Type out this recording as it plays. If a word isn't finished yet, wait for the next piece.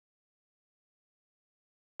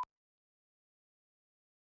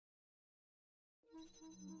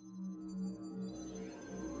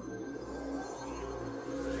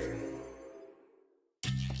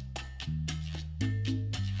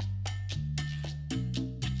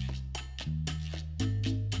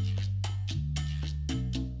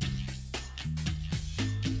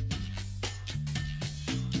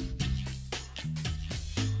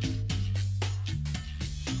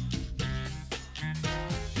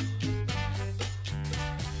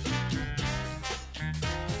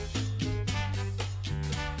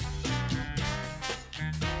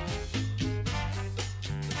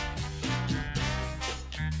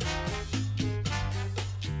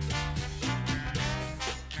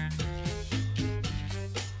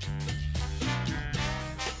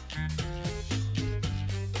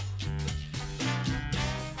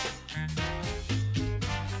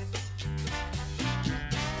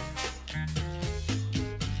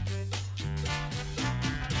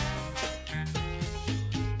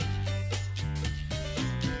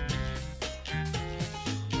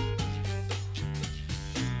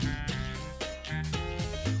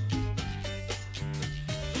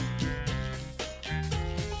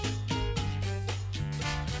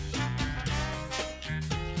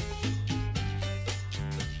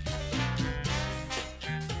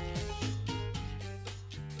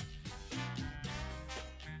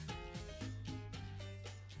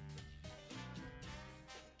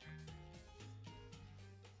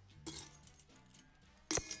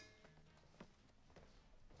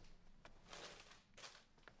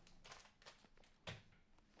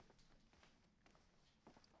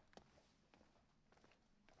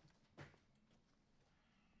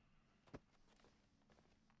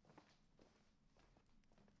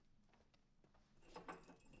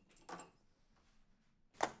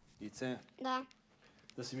Ице? Да.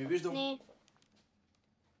 Да си ми виждал? Не.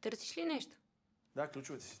 Търсиш ли нещо? Да,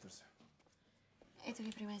 ключовете си търся. Ето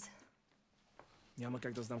ги при мен. Няма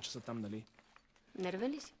как да знам, че са там, нали?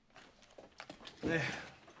 Нервен ли си? Не.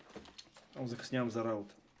 Само закъснявам за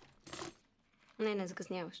работа. Не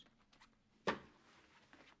закъсняваш.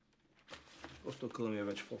 Просто акъла ми е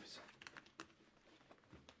вече в офиса.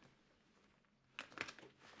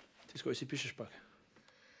 Ти с кой си пишеш пак?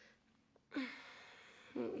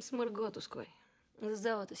 С Маргото с кой. За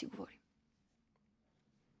залата си говорим.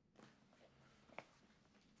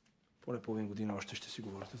 Поне половин година още ще си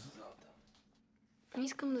говорите за залата.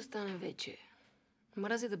 Искам да стане вече.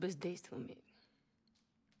 Мразя да бездействам.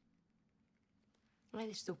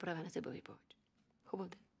 Айде, ще се оправя, не се бави повече. Хубав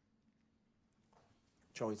ден.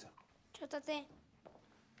 Чао, Ица. Чао, тате.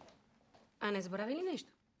 А не забрави ли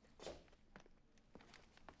нещо?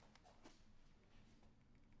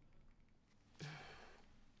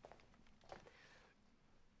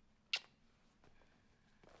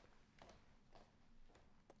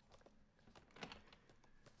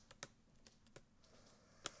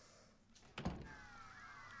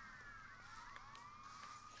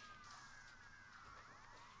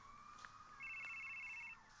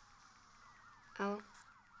 Ало?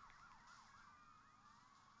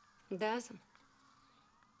 Да, аз съм.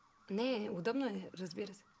 Не, удобно е,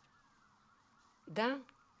 разбира се. Да,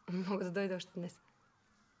 мога да дойда още днес.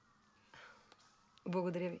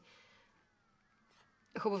 Благодаря ви.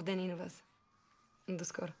 Хубав ден и на вас. До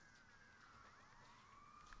скоро.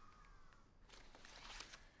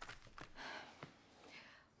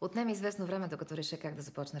 Отнеме известно време, докато реша как да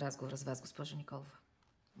започна разговора с вас, госпожо Николова.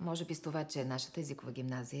 Може би с това, че нашата езикова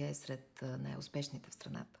гимназия е сред най-успешните в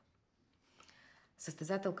страната.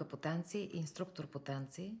 Състезателка по танци и инструктор по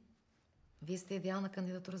танци, вие сте идеална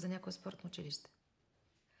кандидатура за някое спортно училище.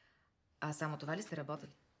 А само това ли сте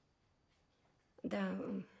работили? Да,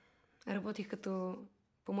 работих като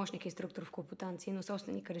помощник инструктор в клуб по танци, но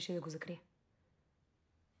собственика реши да го закрие.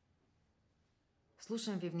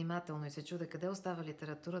 Слушам ви внимателно и се чудя къде остава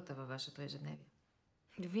литературата във вашето ежедневие.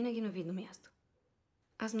 Винаги на видно място.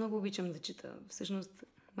 Аз много обичам да чета. Всъщност,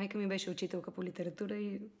 майка ми беше учителка по литература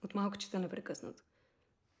и от малко чета непрекъснато.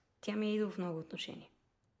 Тя ми е идол в много отношения.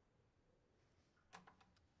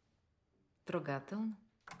 Трогателно.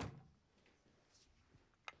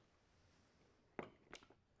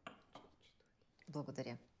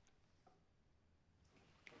 Благодаря.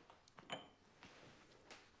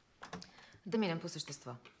 Да минем по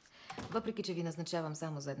същество. Въпреки, че ви назначавам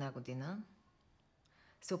само за 1 година,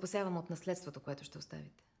 се опасявам от наследството, което ще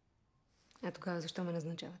оставите. А тогава защо ме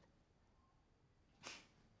назначават?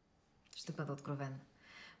 Ще бъда откровена.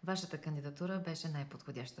 Вашата кандидатура беше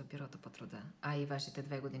най-подходяща в бюрото по труда, а и вашите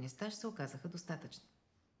 2 години стаж се оказаха достатъчни.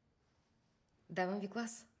 Давам ви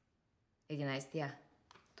клас. 11А.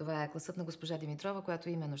 Това е класът на госпожа Димитрова, която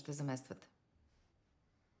именно ще замествате.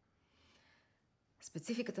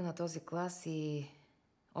 Спецификата на този клас и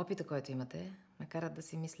Опита, който имате, ме карат да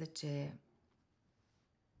си мисля, че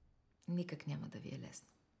никак няма да ви е лесно.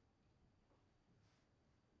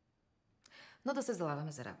 Но да се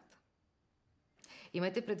залавяме за работа.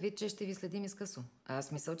 Имайте предвид, че ще ви следим изкъсо.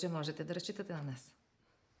 Аз мисля, че можете да разчитате на нас.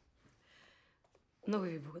 Много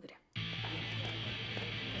ви благодаря.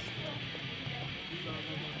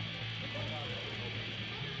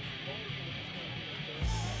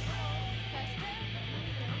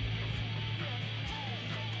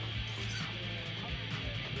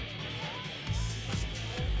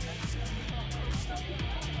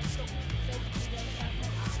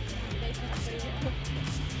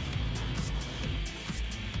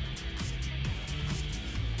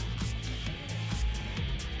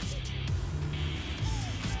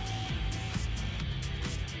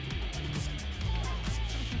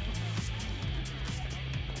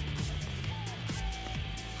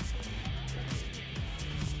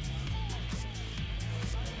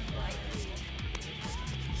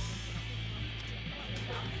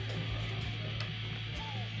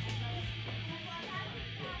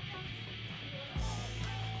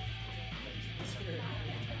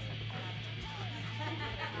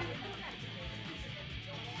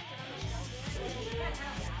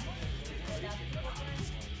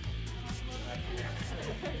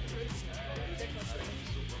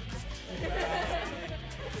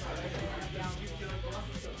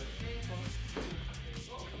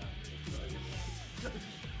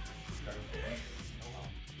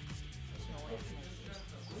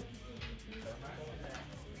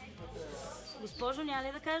 Госпожо, няма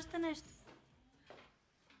ли да кажете нещо?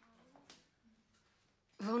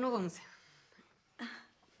 Вълнувам се.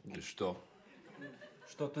 Защо?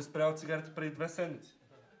 Защото е спрял цигарите преди 2 седмици.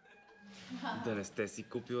 Да не сте си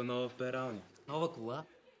купила нова пералня. Нова кола?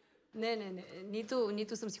 Не.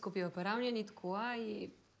 Нито съм си купила пералня, нито кола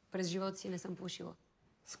и през живота си не съм пушила.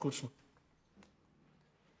 Скучно.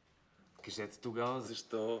 Кажете тогава,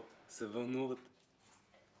 защо се вълнуват?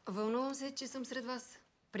 Вълнувам се, че съм сред вас.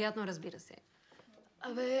 Приятно, разбира се.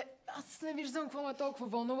 Абе, аз не виждам какво ме толкова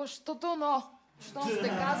вълнуващото, но... Щом сте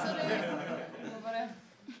казали... Добре.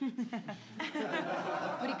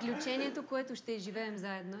 Приключението, което ще изживеем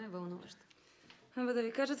заедно, е вълнуващо. Абе да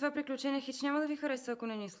ви кажа, това приключение хич няма да ви хареса, ако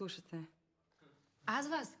не ни слушате. Аз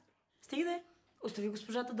вас? Стига де. Остави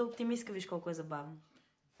госпожата да оптимистка, виж колко е забавно.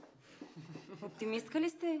 Оптимистка ли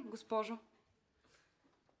сте, госпожо?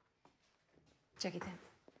 Чакайте.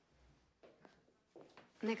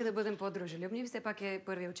 Нека да бъдем по-дружелюбни, все пак е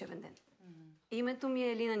първият учебен ден. Името ми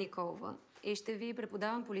е Елина Николова и ще ви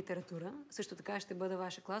преподавам по литература. Също така ще бъда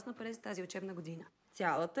ваша класна през тази учебна година.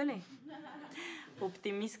 Цялата ли?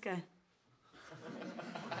 Оптимистка е.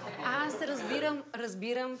 Аз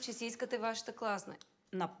разбирам, че си искате вашата класна.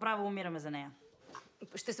 Направо умираме за нея.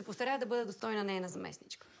 Ще се постарая да бъда достойна нейна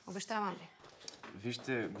заместничка. Обещавам ви.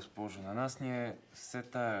 Вижте, госпожо, на нас ни е все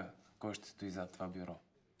тая, кой ще стои зад това бюро.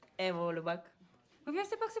 Ево, Любак. Но вие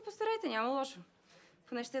все пак се постарайте, няма лошо.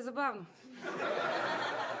 Поне ще е забавно.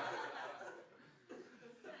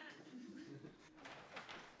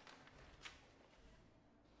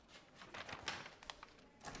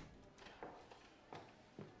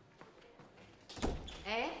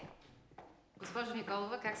 Госпожо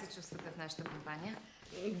Николова, как се чувствате в нашата компания?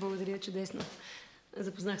 Благодаря, чудесно.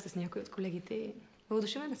 Запознах се с някой от колегите и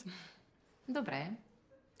въодушевена съм. Добре.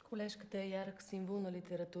 Колежката е ярък символ на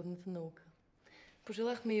литературната наука.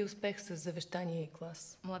 Пожелахме и успех с завещание и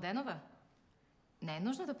клас. Младенова, не е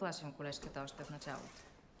нужно да плашим колежката още в началото.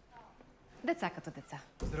 Деца като деца.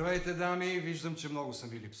 Здравейте, дами! Виждам, че много съм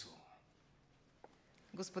ви липсвал.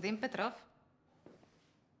 Господин Петров,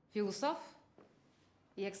 философ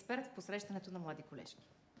и експерт в посрещането на млади колежки.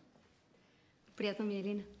 Приятно ми е,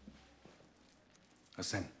 Елина.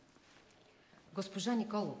 Асен. Госпожа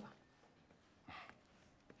Николова.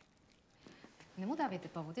 Не му давайте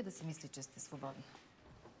поводи да си мисли, че сте свободна.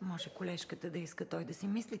 Може колежката да иска той да си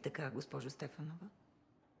мисли така, госпожо Стефанова?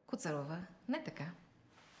 Куцарова, не така.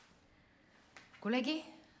 Колеги,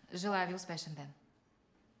 желая ви успешен ден.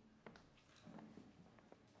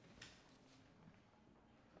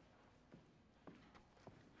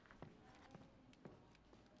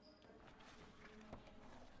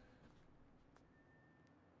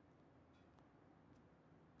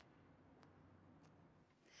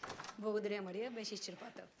 Благодаря, Мария. Беше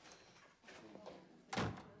изчерпателно.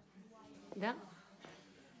 Да?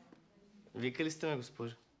 Вика ли сте ме,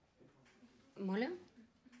 госпожо? Моля?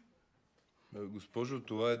 Госпожо,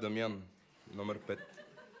 това е Дамян, номер 5.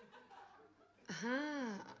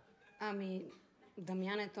 Ами,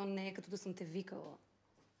 Дамяне, то не е като да съм те викала.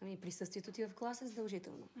 Ами, присъствието ти в класа е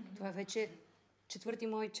задължително. Това вече Четвърти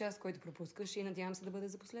мой час, който пропускаш и надявам се да бъде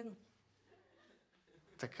за последно.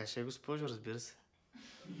 Така ще е, госпожо, разбира се.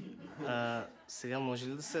 Сега може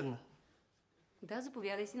ли да седна? Да,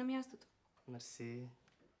 заповядай си на мястото. Мерси.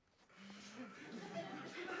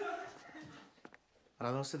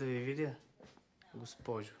 Радвам се да ви видя,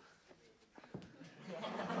 госпожо.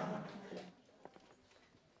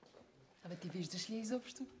 Абе, ти виждаш ли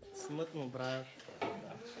изобщо? Смътно, брат.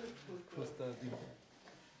 Какво става ти?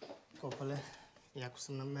 Копале, яко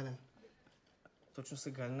съм намерен. Точно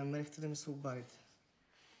сега ли намерихте да ми се обадите?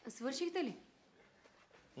 Свършихте ли?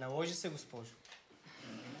 Наложи се, госпожо.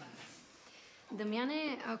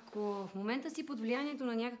 Дамяне, ако в момента си под влиянието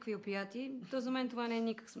на някакви опияти, то за мен това не е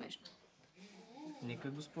никак смешно.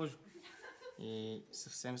 Никак, госпожо. И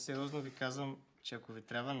съвсем сериозно ви казвам, че ако ви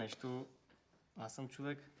трябва нещо, аз съм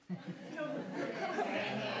човек.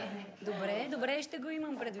 Добре, ще го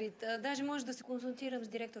имам предвид. Даже може да се консултирам с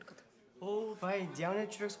директорката. О, това е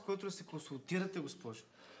идеалният човек, с който да се консултирате, госпожо.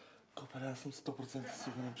 Копеле, аз съм 100%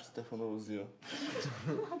 сигурен, че Стефанова взива.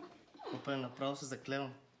 Копеле, направо се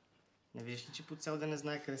заклевам. Не виждаш ли, че по цял ден не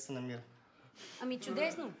знае къде се намира? Ами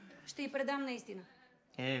чудесно. Ще й предам наистина.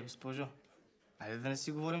 Госпожо, айде да не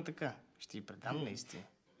си говорим така. Ще й предам наистина.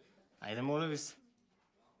 Айде, моля ви се.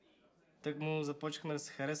 Тък му започнахме да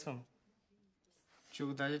се харесвам.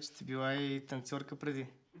 Чух даже, че ти била и танцорка преди.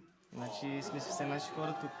 Значи сме съвсем наши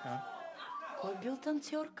хора тук, а? Кой бил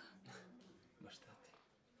танцорка? Баща ти.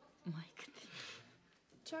 Майка ти.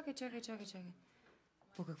 Чакай.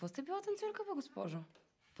 По какво сте била танцорка, бе, госпожо?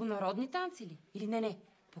 По народни танци ли? Или не,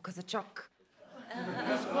 по казачок?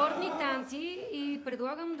 По спортни танци и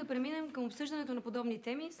предлагам да преминем към обсъждането на подобни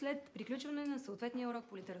теми след приключване на съответния урок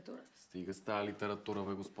по литература. Стига с тази литература,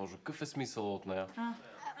 бе, госпожо. Какъв е смисъл от нея?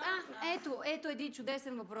 Ето един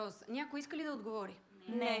чудесен въпрос. Някой иска ли да отговори?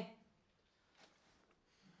 Не.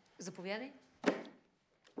 Заповядай.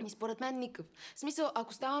 Според мен никакъв. В смисъл,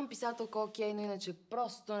 ако ставам писателка, окей, но иначе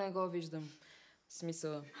просто не го виждам.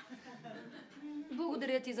 Смисъл.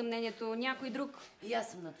 Благодаря ти за мнението. Някой друг? И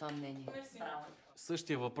аз съм на това мнение.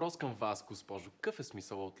 Същия въпрос към вас, госпожо. Какъв е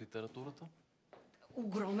смисъл от литературата?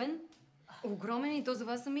 Огромен и то за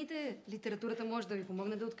вас самите. Литературата може да ви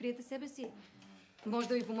помогне да откриете себе си. Може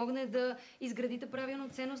да ви помогне да изградите правилно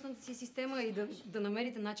ценностната си система и да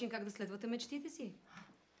намерите начин как да следвате мечтите си.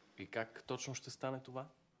 И как точно ще стане това?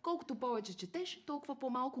 Колкото повече четеш, толкова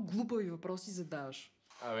по-малко глупави въпроси задаваш.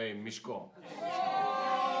 Абе, Мишко.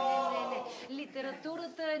 Не.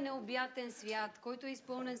 Литературата е необятен свят, който е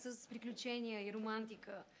изпълнен с приключения и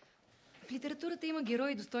романтика. В литературата има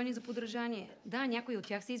герои, достойни за подражание. Да, някои от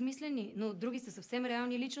тях са измислени, но други са съвсем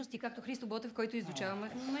реални личности, както Христо Ботев, който изучаваме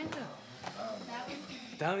в момента.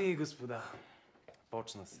 Дами и господа,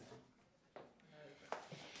 почна се.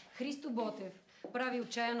 Христо Ботев прави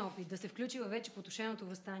отчаян опит да се включи във вече потушеното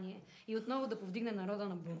въстание и отново да повдигне народа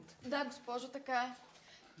на бунт. Да, госпожо, така е.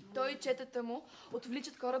 Той и четата му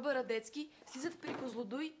отвличат кораба Радецки, слизат при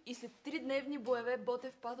Козлодуй и след 3-дневни боеве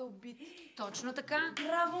Ботев пада убит. Точно така.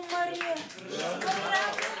 Браво, Мария!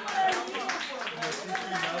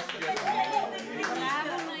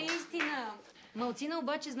 Браво, наистина! Малцина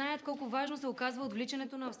обаче знаят колко важно се оказва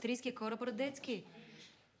отвличането на австрийския кораб Радецки.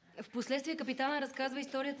 Впоследствие капитана разказва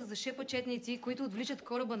историята за шепа-четници, които отвличат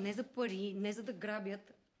кораба не за пари, не за да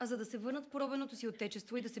грабят, а за да се върнат в поробеното си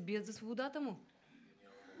отечество и да се бият за свободата му.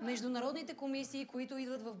 Международните комисии, които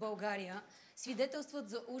идват в България, свидетелстват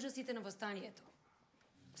за ужасите на въстанието.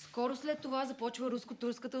 Скоро след това започва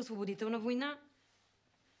руско-турската освободителна война.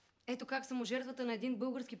 Ето как саможертвата на един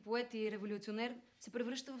български поет и революционер се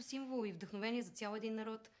превръща в символ и вдъхновение за цял един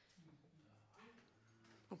народ.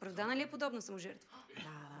 Оправдана ли е подобна саможертва?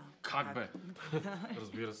 Как бе?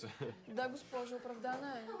 Разбира се. Да, госпожо,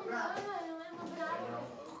 оправдана е.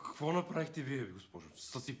 Какво направихте вие, госпожо?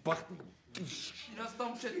 Съсипахте. Аз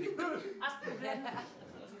там четник. Аз погледнах.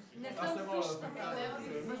 Не съм същата.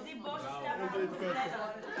 Спаси Боже, трябва да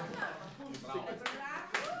погледна.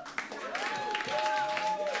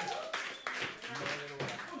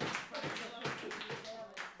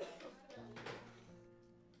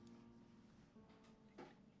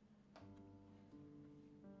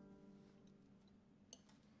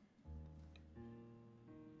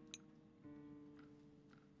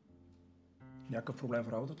 Някакъв проблем в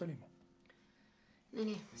работата ли има?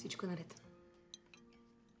 Не, всичко е наред.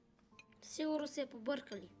 Сигурно се е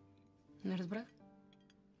побъркали. Не разбрах.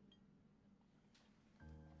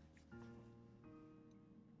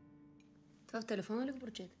 Това в телефона ли го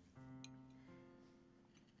прочете?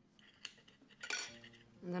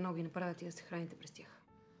 Дано ги направят и да се храните през тях.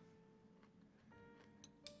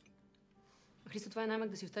 Христо, това е намек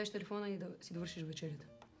да си оставиш телефона и да си довършиш вечерята.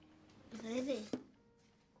 Бебе.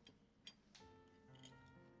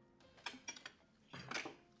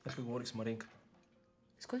 Днес говорих с Маринка.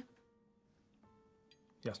 С кой?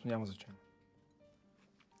 Ясно, няма значение.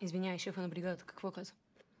 Извинявай, шефа на бригадата. Какво каза?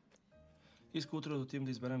 Иска утре да отидем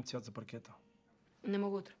да изберем цвят за паркета. Не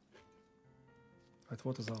мога утре. А е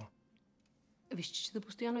твоята зала. Виж, че да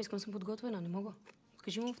постоянно искам съм подготвена. Не мога.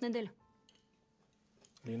 Кажи му в неделя.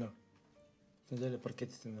 Лина, в неделя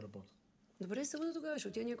паркетите не работят. Добре, събота тогава. Ще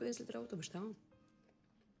отида някой ден след работа, обещавам.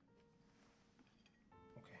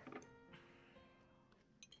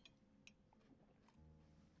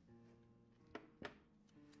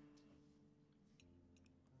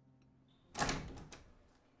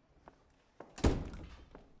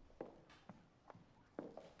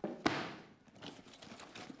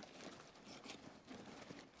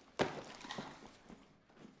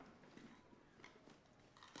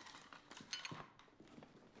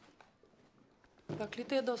 Пак ли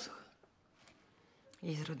те ядосах?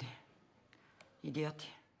 Изроди.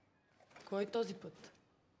 Идиоти. Кой е този път?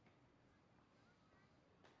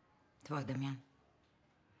 Това е Дамян.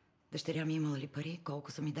 Дъщеря ми имала ли пари,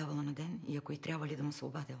 колко съм ми давала на ден и ако и трябва ли да му се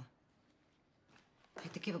обадила. Е,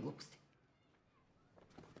 такива глупости.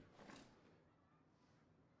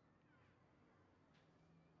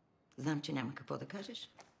 Знам, че няма какво да кажеш.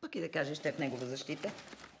 Пък и да кажеш те в негова защита.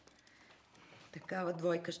 Такава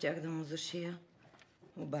двойка щях да му зашия.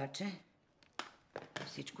 Обаче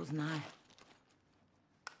всичко знае.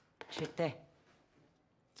 Чете.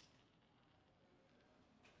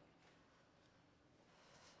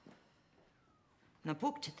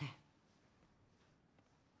 Напук чете.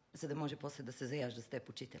 За да може после да се заяжда с теб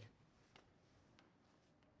учителя.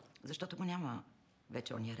 Защото го няма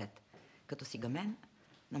вече ония ред. Като си гамен,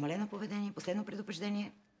 намалено поведение, последно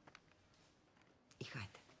предупреждение и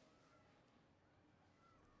хайде.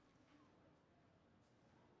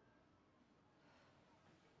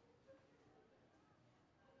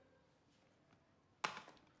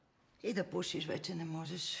 И да пушиш вече не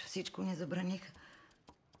можеш. Всичко ни забраниха.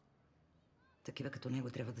 Такива като него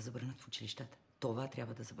трябва да забранят в училищата. Това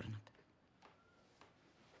трябва да забранят.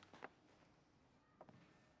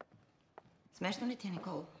 Смешно ли ти е,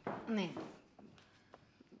 Николо? Не.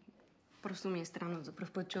 Просто ми е странно. За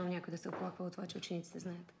пръв път чувам някой да се оплаква от това, че учениците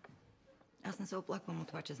знаят. Аз не се оплаквам от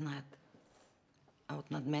това, че знаят. А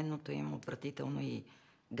от надменното им, отвратително и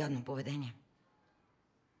гадно поведение.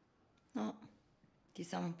 Но ти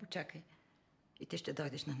само почакай и ти ще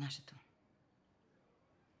дойдеш на нашето.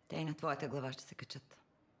 Те и на твоята глава ще се качат.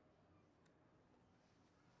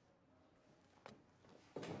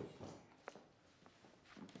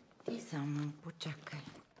 Ти само почакай.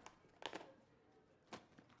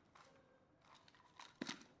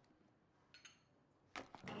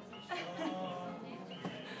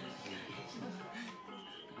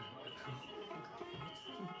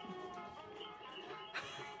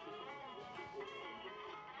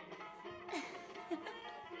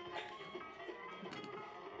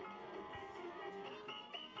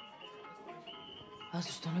 А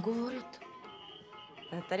защо не говорят?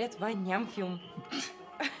 Наталия, това е ням филм.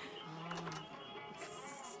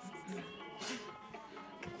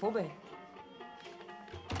 Какво бе?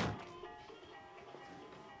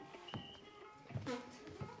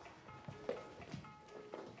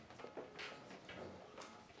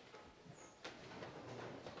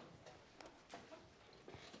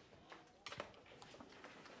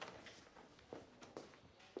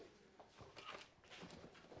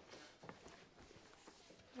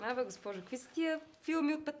 Абе, госпожо, какви са тия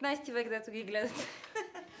филми от 15 век, дето ги гледате?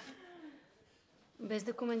 Без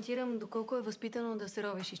да коментирам доколко е възпитано да се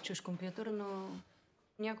ровиш из чуж компютър, но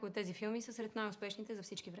някои от тези филми са сред най-успешните за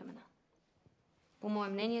всички времена. По мое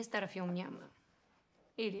мнение, стар филм няма.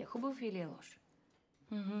 Или е хубав, или е лош.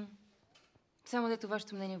 Само дето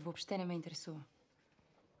вашето мнение въобще не ме интересува.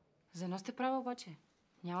 За едно сте права обаче.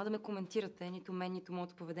 Няма да ме коментирате, нито мен, нито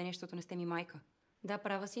моето поведение, защото не сте ми майка. Да,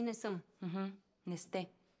 права си, не съм. Не сте.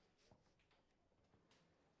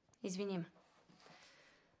 Извини ме.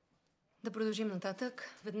 Да продължим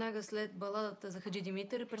нататък. Веднага след баладата за Хаджи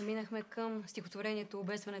Димитър преминахме към стихотворението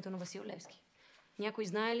 "Обесването" на Васил Левски. Някой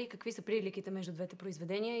знае ли какви са приликите между двете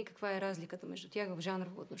произведения и каква е разликата между тях в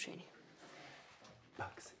жанрово отношение?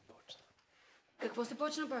 Пак се почна. Какво се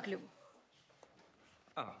почна пак, Любо?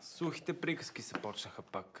 Сухите приказки се почнаха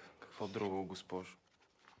пак. Какво друго, госпожо?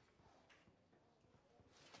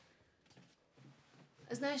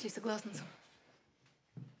 Знаеш ли, съгласна съм.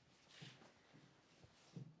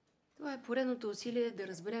 Това е поредното усилие да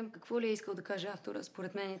разберем какво ли е искал да каже автора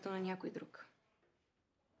според мнението на някой друг.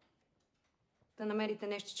 Да намерите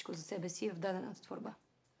нещичко за себе си в дадената творба.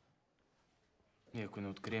 И ако не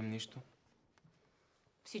открием нищо?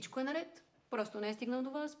 Всичко е наред. Просто не е стигнал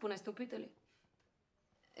до вас, поне сте опитали.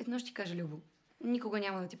 Едно ще ти кажа, Любо. Никога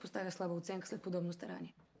няма да ти поставя слаба оценка след подобно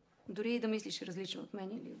старание. Дори и да мислиш различно от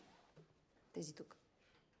мен или тези тук.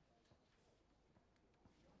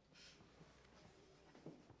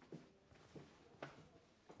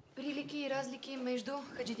 Прилики и разлики между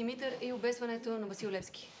Хаджи Димитър и обесването на Васил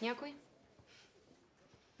Левски. Някой?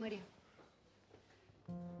 Мария.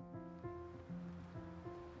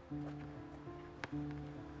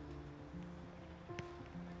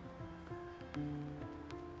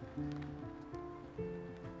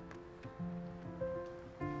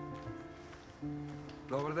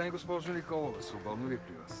 Добър ден, госпожо Николова. Свободно ли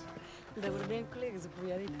при вас? Добър ден, колега.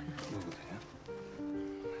 Заповядайте. Благодаря.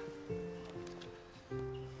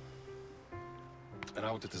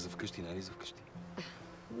 Работата за вкъщи, нали за вкъщи?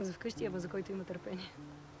 За вкъщи, ама за който има търпение.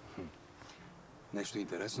 Нещо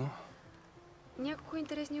интересно? Няколко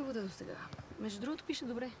интересни увода до сега. Между другото, пише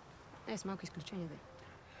добре. С малко изключение, да е.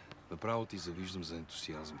 Направо ти завиждам за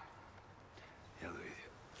ентусиазма. Я да видя.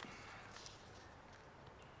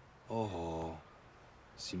 Ого!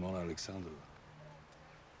 Симона Александрова.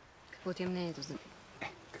 Какво ти е мнението за...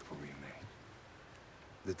 Какво ми е мнение?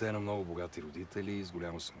 Дете на много богати родители, с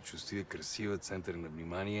голямо самочувствие, красива, център на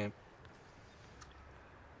внимание.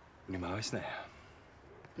 Внимавай с нея.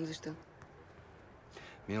 Защо?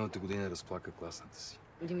 Миналата година разплака класната си.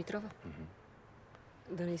 Димитрова?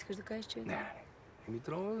 Да не искаш да кажеш, че... Не.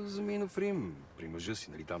 Димитрова замина в Рим. При мъжа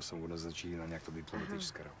си, нали там съм го назначили на някаква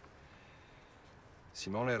дипломатическа работа.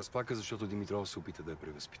 Симона я разплака, защото Димитрова се опита да я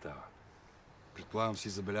превъзпитава. Предполагам си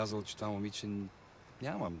забелязал, че това момиче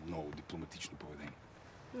няма много дипломатично поведение.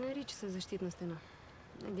 Нарича се защитна стена.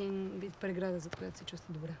 Един вид преграда, за която се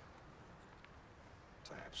чувства добре.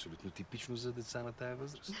 Това е абсолютно типично за деца на тая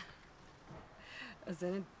възраст. А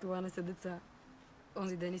сега това не са деца.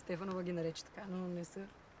 Онзи ден и Стефанова ги нарече така, но не са.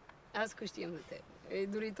 Аз вкъщи имам дете.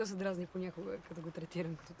 Дори и то се дразни понякога, като го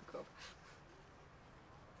третирам като такова.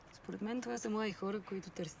 Според мен това са млади хора, които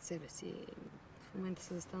търсят себе си. В момента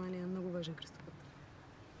са застанали на много важен кръстопът.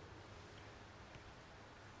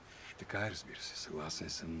 Така е, разбира се. Съгласен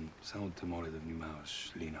съм. Само те моля да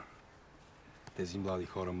внимаваш, Лина. Тези млади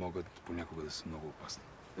хора могат понякога да са много опасни.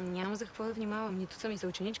 Няма за какво да внимавам. Нито съм и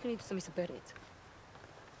съученичка, нито съм и съперница.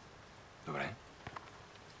 Добре.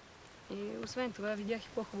 И освен това, видях и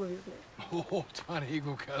по-хубави от нея. О, това не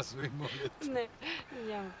го казвай, моля те. Не,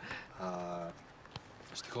 няма.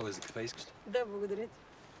 Ще ходя за кафе, искаш ли? Да, благодаря ти.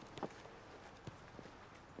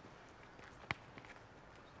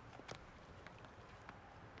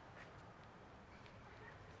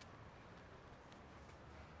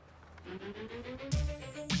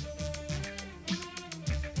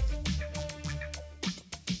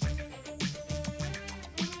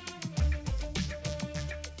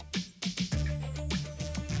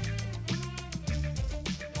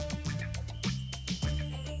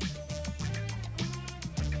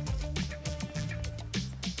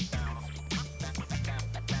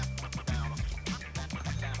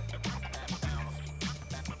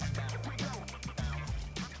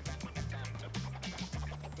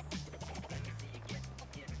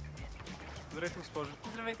 Здравейте, госпожо.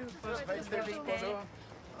 Здравейте, госпожо. Здравейте.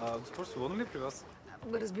 Госпожо, свободно ли е при вас?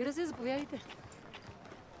 Разбира се, заповядайте.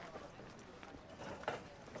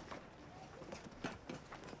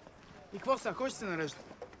 И какво сега? Кой ще се нарежда?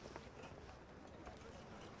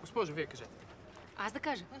 Госпожо, вие кажете. Аз да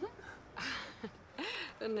кажа?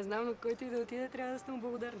 Не знам, на който и да отида, трябва да сте му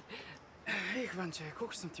благодарни. Ех, Ванче,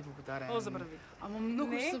 колко ще съм ти благодарен. О, забрави. Ама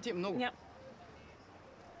много ще съм ти... Много.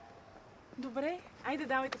 Добре, айде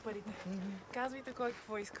давайте парите. Казвайте кой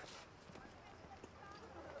какво иска.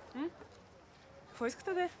 Какво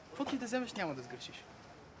искате да е? Каквото и да вземеш, няма да сгрешиш.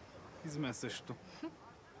 И за мен също.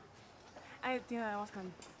 Айде ти на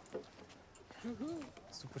Осман.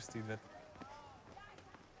 Супер сте и двете.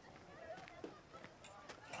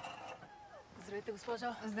 Здравейте,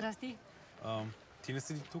 госпожо. Здрасти. Ти ли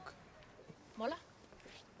седи тук? Моля?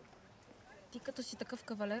 Ти като си такъв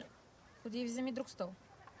кавалер, ходи и вземи друг стол.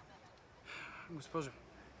 Госпожо,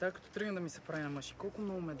 тя като тръгна да ми се прави на мъж и колко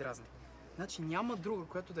много ме дразни. Значи няма друга,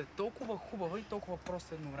 която да е толкова хубава и толкова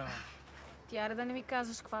проста едновременно. Ти аре да не ми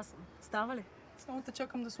казваш каква съм. Става ли? Само те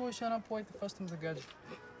чакам да сложиш една плайт и фащам за гадже.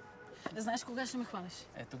 Знаеш кога ще ме хванеш?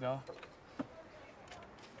 Тогава.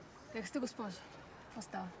 Как сте, госпожо? Какво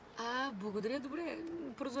става? Благодаря, добре.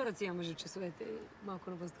 Прозорец има между часовете. Малко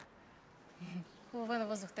на въздух. Хубава на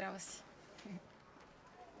въздух трябва си.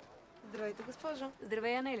 Здравейте, госпожо.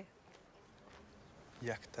 Здравей, Анели.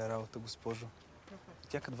 Яката е работа, госпожо.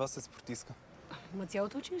 Тя като вас е спортистка. Ма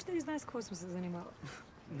цялото училище ли знае с какво съм се занимавала?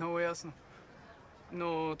 Много ясно.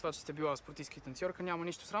 Но това, че сте била спортистка и танцорка, няма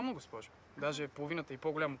нищо срамно, госпожо. Даже половината и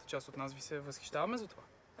по-голямата част от нас ви се възхищаваме за това.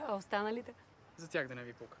 А останалите? За тях да не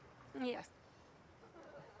ви пука. Ясно.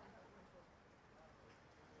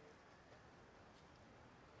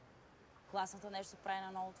 Класната нещо прави на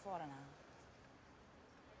много отворена.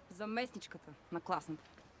 Заместничката на класната.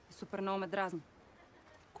 И супер много ме дразни.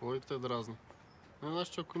 Кой те дразни? Не знаеш,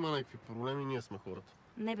 че ако има някакви проблеми, ние сме хората.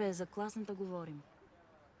 Не бе, за класната говорим.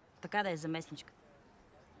 Така да е заместничка.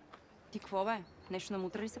 Ти какво бе? Нещо на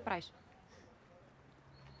мутра ли се правиш?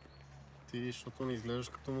 Ти, защото не изглеждаш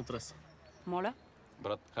като мутреса. Моля?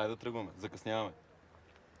 Брат, хайде да тръгваме. Закъсняваме.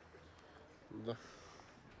 Да.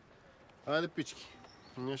 Айде, пички.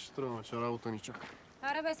 Ние ще тръгваме, че работа ни чака.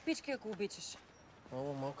 Аре бе, спички, ако обичаш.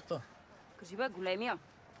 Ало, малката. Кажи бе, големия.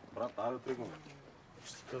 Брат, айде да тръгваме.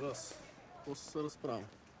 Ще ти кажа аз. После се разправим.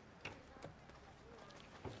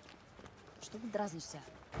 Що го дразниш сега?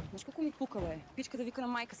 Знаеш колко ми пука, бе? Пичка да вика на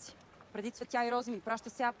майка си. Преди цветя и рози ми праща,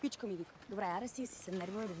 сега пичка ми вика. Добре, аре си се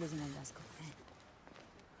нервира да влизаме в даска.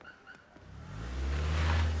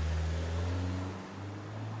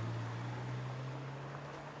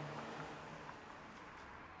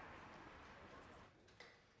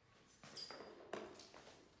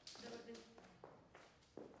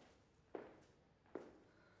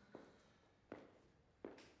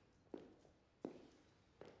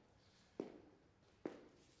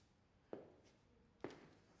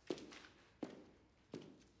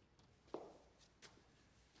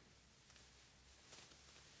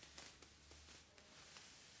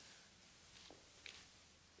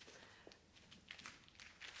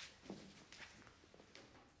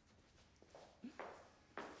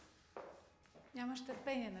 Нямаш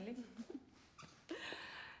търпение, нали?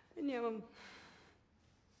 Нямам.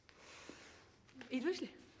 Идваш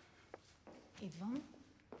ли? Идвам.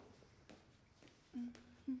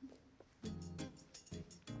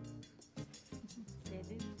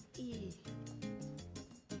 Седи и...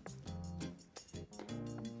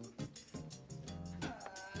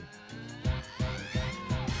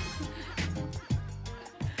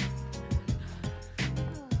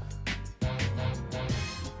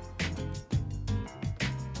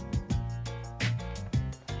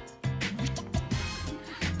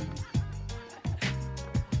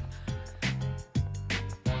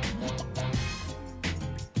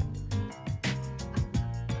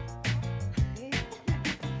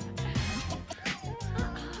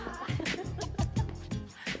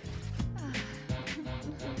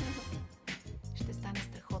 Ще стане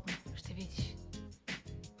страхотно. Ще видиш.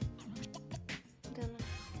 Да, но...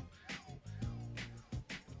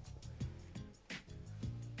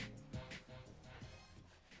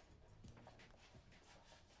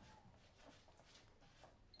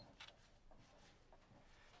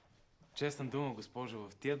 Честна дума, госпожо,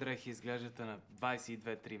 в тия дрехи изглеждате на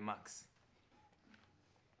 22-3 макс.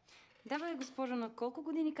 Да, бе, госпожо, на колко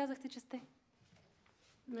години казахте, че сте?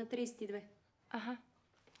 На 32. Аха.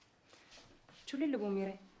 Чули,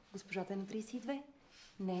 Любомире? Госпожата е на 32.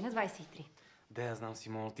 Не е на 23. Да, я знам,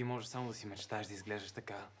 Симон, ти можеш само да си мечтаеш да изглеждаш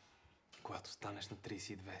така, когато станеш на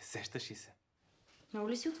 32. Сещаш ли се? Много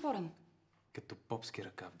ли си отворен? Като попски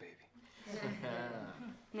ръкав, бейби.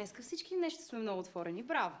 Днеска всички нещо сме много отворени.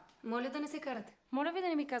 Браво! Моля да не се карате. Моля ви да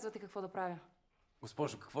не ми казвате какво да правя.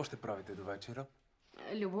 Госпожо, какво ще правите до вечера?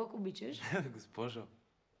 Любо, ако обичаш. Госпожо,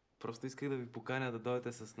 просто исках да ви поканя да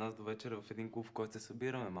дойдете с нас до вечера в един клуб, в който се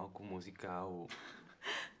събираме. Малко музика, ало.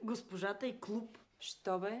 Госпожата и клуб.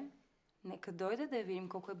 Що бе? Нека дойде да я видим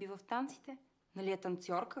колко е бива в танците. Нали е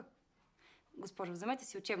танцорка? Госпожо, вземете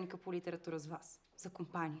си учебника по литература с вас. За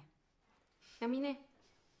компания. Ами не.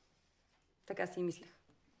 Така си и мислех.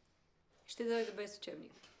 Ще дойда без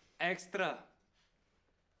учебник. Екстра!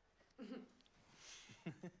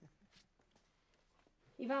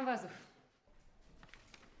 Иван Вазов.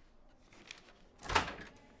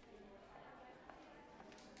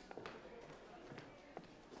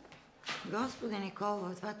 Господи,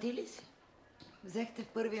 Никола, това ти ли си? Взехте в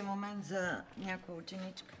първи момент за някоя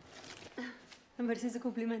ученичка. Мерси за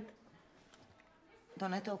комплимент. То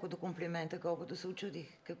не толкова до комплимента, колкото се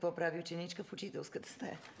очудих. Какво прави ученичка в учителската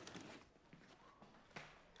стая?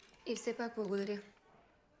 И все пак благодаря.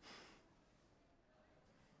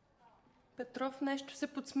 Петров нещо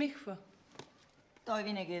се подсмихва. Той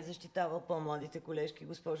винаги е защитавал по-младите колежки,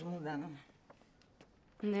 госпожо Моданова.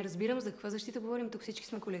 Не разбирам за каква защита говорим, тук всички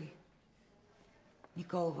сме колеги.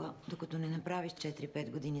 Николова, докато не направиш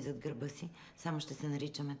 4-5 години зад гърба си, само ще се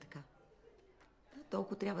наричаме така.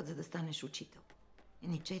 Толкова трябва, за да станеш учител.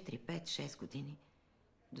 Едни 4, 5, 6 години.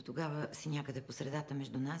 До тогава си някъде по средата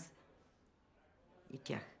между нас и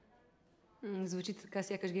тях. Звучи така,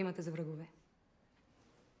 сякаш ги имате за врагове.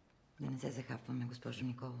 Да не се захапваме, госпожо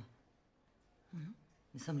Никола.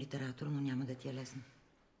 Не съм литератор, но няма да ти е лесно.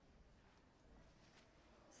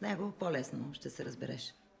 С него по-лесно ще се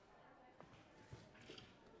разбереш.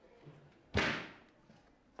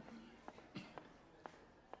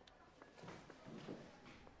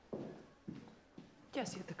 Тя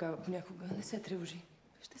си е такава понякога. Не се тревожи.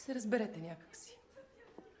 Ще се разберете някакси.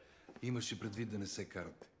 Имаше предвид да не се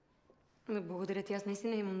карате. Но благодаря ти, аз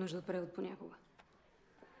наистина имам нужда от превод понякога.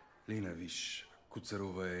 Лина, виж,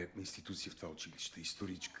 Куцарова е институция в това училище,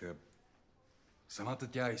 историчка. Самата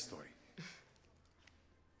тя е история.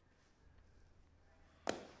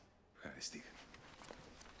 Хайде, стига.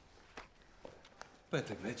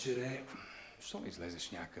 Петък вечер е. Що не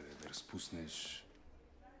излезеш някъде да разпуснеш?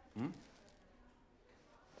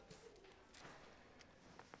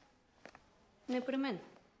 Непременно.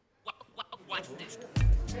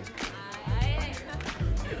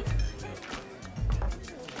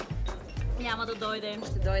 Няма да дойде.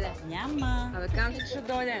 Ще дойде. Няма. Абе, казвам ти, че ще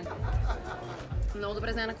дойде. Много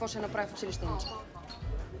добре знае на какво ще направи в училище, иначе.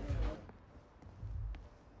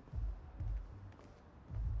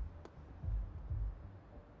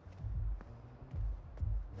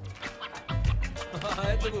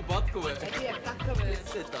 Ето го, батко, бе. Ето я кака, бе.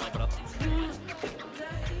 Се тая, брат.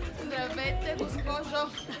 Здравейте,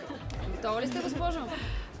 госпожо. Готова ли сте, госпожо?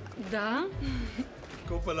 Да.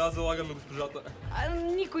 Колко аз залагам на госпожата.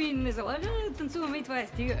 Никой не залага, танцуваме и това е,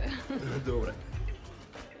 стига. Добре.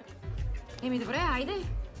 Еми, добре, айде.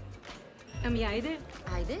 Ами, айде.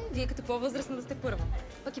 Айде, вие като по-възрастна да сте първа.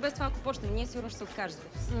 Пък и без това, ако почнем, ние сигурно ще се откажете.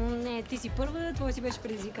 Не, ти си първа, твой си беше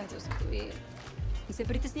предизвикателството. И не се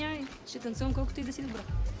притеснявай, ще танцувам колкото и да си добра.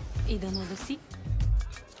 И дано да си.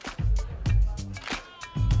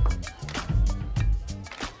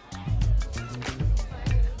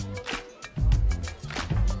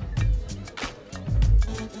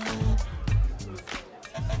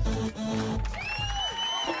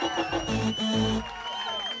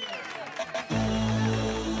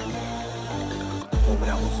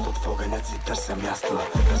 Умрялост в огънят си търся място.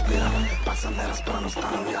 Разбирам, пак съм неразбран,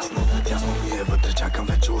 останал ясно. Тясно ми е вътре, чакам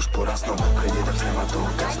вече уж порасно. Преди да взема до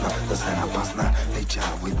гасна, да се напасна.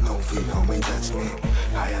 Nature with no V, homie, that's me.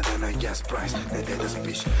 Higher than a gas price, не дей да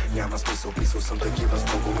спиш. Няма смисъл, писал съм такива с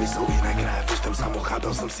много мисъл. И накрая виждам само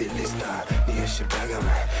хабел, съм си листа. Ние ще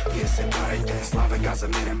бягаме, вие се парите. Славе газа,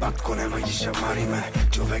 мирен батко, нема ги шамариме.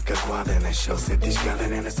 Човека гладен е, шъл седиш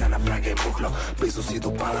гадене. Не се напрягай, мухло, близо си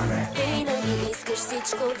до падане. Винаги искаш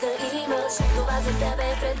всичко да имаш. Това за тебе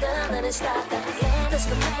е вреда на нещата. Гледаш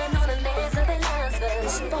към мен, но не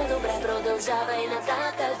забелязваш. По-добре продължавай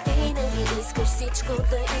нататък. Винаги искаш всичко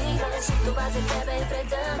да имаш. Това за тебе е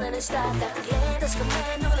вреда на нещата. Гледаш към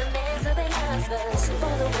мен, но не забелязваш.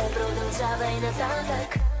 По-добре продължавай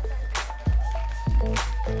нататък.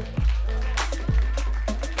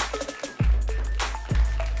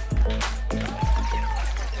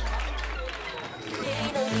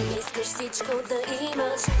 Искаш всичко да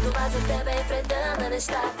имаш. Това за тебе е вреда на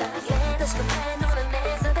нещата. Гледаш към мен, но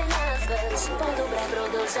не забелязваш. По-добре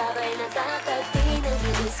продължавай нататък.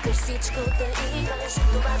 Винаги искаш всичко да имаш.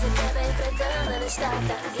 Това за тебе е вреда на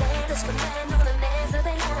нещата. Гледаш към мен, но не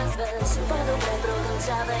забелязваш. По-добре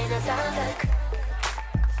продължавай нататък.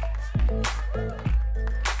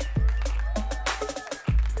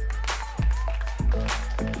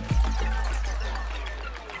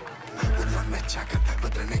 Чакат,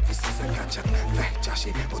 вътре некви се закачат. Две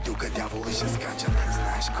чаши, от тук дяволи ще скачат.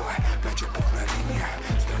 Знаеш кой е, мечо пухна линия.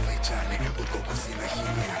 Здравей, Чарли, от колко си на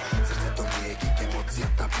химия. Сърцето ми е гик,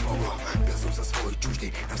 емоцията много. Бил съм със свои чужди,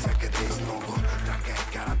 навсякъде из много. Трака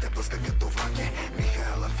е карате, блъска като ваке.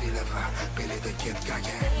 Михаела Филева, пилите кит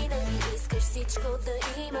каке. Винаги искаш всичко да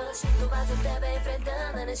имаш. Това за тебе е вреда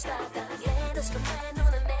на нещата. Гледаш към мен, но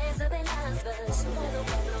не забелязваш.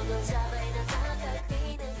 По-добре продължавай нататък.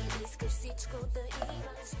 Винаги искаш всичко да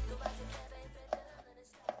имаш. Това за тебе е вреда на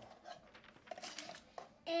нещата.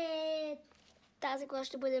 Тази кола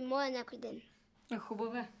ще бъде моя някой ден.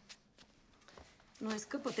 Хубаве. Но е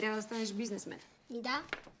скъпа, трябва да станеш бизнесмен. И да.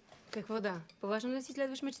 Какво да? По-важно да си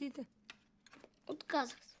следваш мечтите.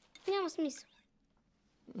 Отказах се. Няма смисъл.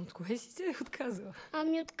 От кое си се отказала?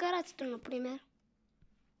 Ами от каратето, например.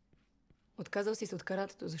 Отказал си се от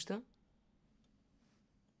каратето. Защо?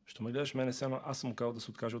 Що ме гледаш мене само, аз съм му казал да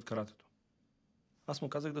се откаже от каратето. Аз му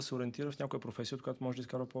казах да се ориентира в някоя професия, от която може да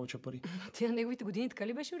изкарва повече пари. Ти на неговите години така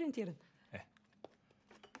ли беше ориентиран?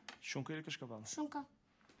 Шунка или кашкавал? Шунка.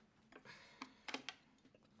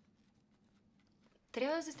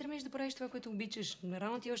 Трябва да се стремиш да правиш това, което обичаш.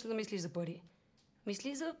 Рано ти още да мислиш за пари.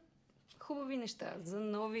 Мисли за хубави неща, за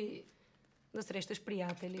нови... да срещаш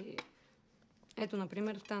приятели. Ето,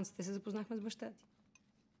 например, в танците се запознахме с баща ти.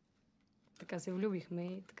 Така се влюбихме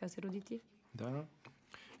и така се роди ти. Да.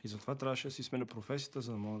 И затова трябваше да си сменя професията,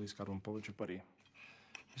 за да мога да изкарвам повече пари.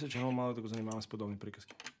 Мисля, че много малко да го занимавам с подобни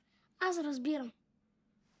приказки. Аз разбирам.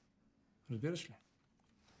 Разбираш ли?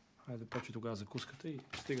 Хайде, почи тогава закуската и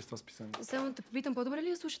стига с това списание. Само да те попитам, по-добре ли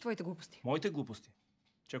да слуша твоите глупости? Моите глупости?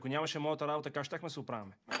 Че ако нямаше моята работа, как щяхме се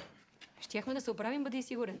оправяме? Щяхме да се оправим, бъди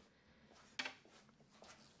сигурен.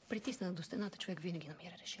 Притиснат до стената, човек винаги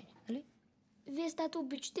намира решение, нали? Вие с тато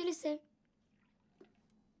обичате ли се?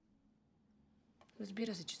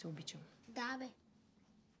 Разбира се, че се обичам. Да, бе.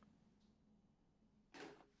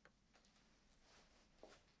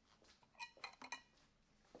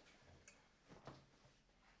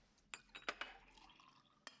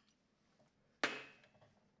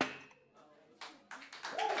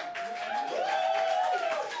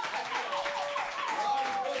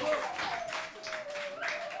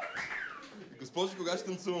 Госпожо, кога ще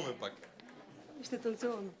танцуваме пак? Ще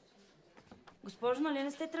танцуваме. Госпожо, нали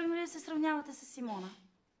не сте тръгнали да се сравнявате с Симона?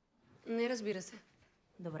 Не, разбира се.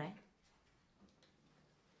 Добре.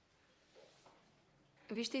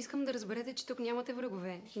 Вижте, искам да разберете, че тук нямате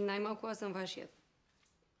врагове. И най-малко аз съм вашият.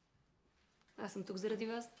 Аз съм тук заради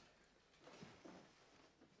вас.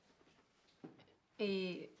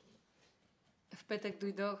 И в петък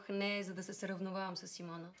дойдох не за да се сравновавам с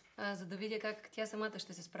Симона, а за да видя как тя самата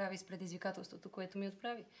ще се справи с предизвикателството, което ми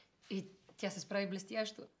отправи. И тя се справи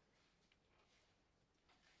блестящо.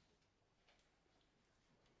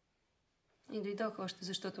 И дойдох още,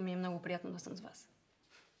 защото ми е много приятно да съм с вас.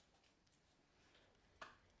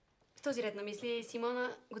 В този ред на мисли,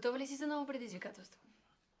 Симона, готова ли си за ново предизвикателство?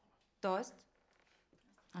 Тоест?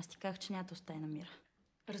 Аз ти казах, че няма да оставя на мира.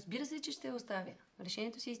 Разбира се, че ще я оставя.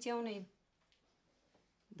 Решението си е изцяло нейно.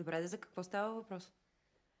 Добре, да за какво става въпрос?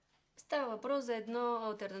 Става въпрос за едно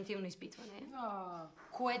алтернативно изпитване,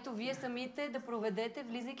 което вие самите да проведете,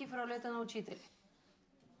 влизайки в ролята на учители.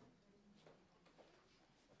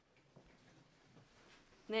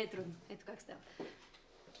 Не е трудно. Ето как става.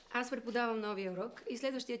 Аз преподавам новия урок и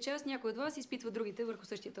следващия час някой от вас изпитва другите върху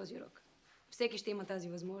същия този урок. Всеки ще има тази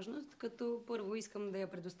възможност, като първо искам да я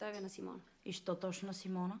предоставя на Симона. И що точно на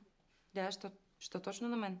Симона? Да, що точно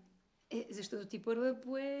на мен? Защото ти първа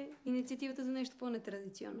пое инициативата за нещо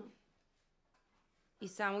по-нетрадиционно. И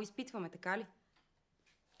само изпитваме, така ли?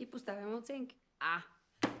 И поставяме оценки.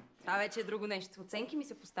 Това вече е друго нещо. Оценки ми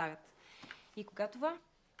се поставят. И кога това?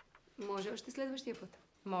 Може още следващия път.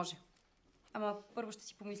 Може. Ама първо ще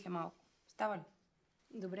си помисля малко. Става ли?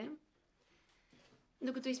 Добре.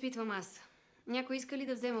 Докато изпитвам аз, някой иска ли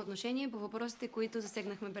да вземе отношение по въпросите, които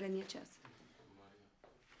засегнахме предния час?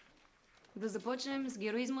 Да започнем с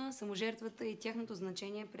героизма, саможертвата и тяхното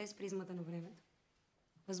значение през призмата на времето.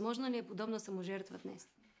 Възможна ли е подобна саможертва днес?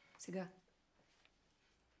 Сега?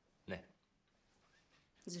 Не.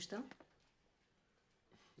 Защо?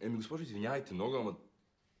 Госпожо, извинявайте много, ама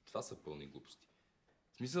това са пълни глупости.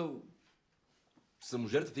 В смисъл,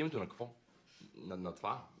 саможертвата името на какво? На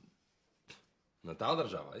това? На тази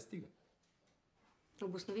държава, стига.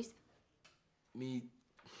 Обоснови се.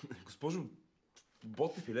 Госпожо,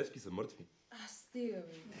 Ботев и Левски са мъртви. Стига,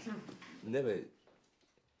 бе. Не, бе.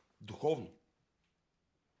 Духовно.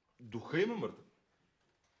 Духа им е мъртъв.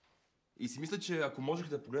 И си мисля, че ако можех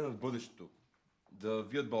да погледнат бъдещето, да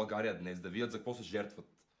вият България днес, да вият за какво се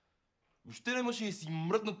жертват, въобще нямаше и си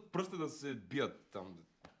мръднат пръста да се бият там.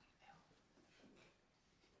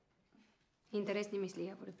 Интересни мисли,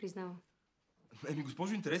 Яворе, признавам.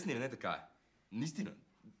 Госпожо, интересни, не така е. Наистина.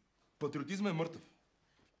 Патриотизма е мъртъв.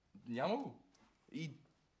 Няма го. И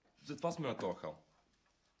затова сме на този хал.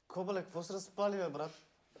 Кобале, какво се разпали, бе, брат?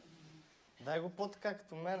 Дай го по-така,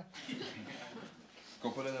 като мен.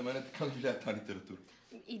 Копале, на мене така влияе тази литература.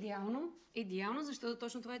 Идеално. Идеално, защото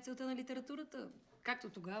точно това е целта на литературата. Както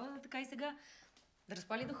тогава, така и сега. Да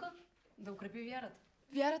разпали духа, да укрепи вярата.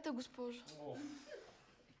 Вярата, госпожо.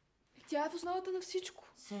 Тя е в основата на всичко.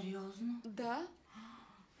 Сериозно? Да.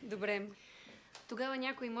 Добре. Тогава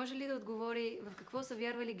някой може ли да отговори в какво са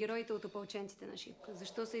вярвали героите от опълченците на Шипка?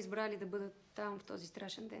 Защо са избрали да бъдат там в този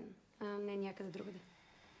страшен ден, а не някъде другаде?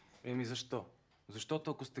 Защо?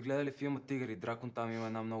 Защото ако сте гледали филма Тигър и дракон, там има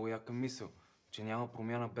една много яка мисъл, че няма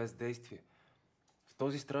промяна без действие. В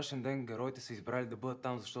този страшен ден героите са избрали да бъдат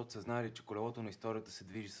там, защото са знали, че колелото на историята се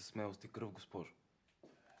движи със смелост и кръв, госпожо.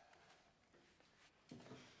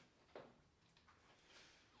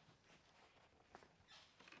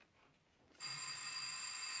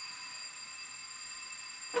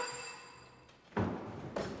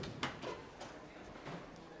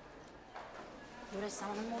 Добре,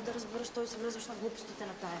 само не мога да разбера, що и се връзваш на глупостите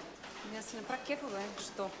на тая. Аз си направя кефа, бе.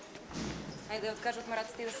 Що? Айде да откажа от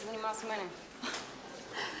мераците и да се занимава с мене.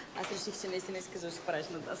 Аз реших, че наистина искаш да ще правиш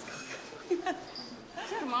на даска.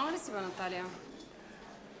 Ти нормална ли си, бе, Наталия?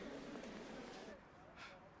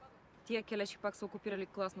 Тия келеши пак са окупирали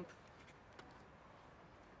класната.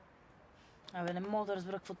 Абе, не мога да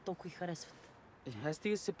разбера какво толкова и харесват. Ай,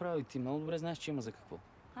 стига си се прави. Ти много добре знаеш, че има за какво.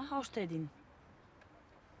 Още един.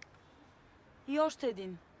 И още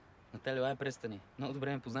един. Наталия, ай, престани. Много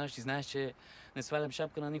добре ме познаваш и знаеш, че не свалям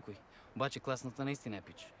шапка на никой. Обаче класната наистина е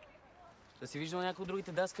пич. Да си виждал някой от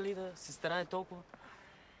другите даскали да се старае толкова.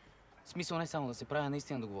 Смисъл не само да се прави, а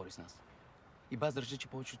наистина да говори с нас. И баз държа, че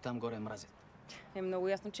повечето там горе мразят. Е много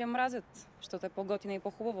ясно, че я мразят, защото е по-готина и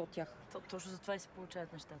по-хубава от тях. Точно за това и се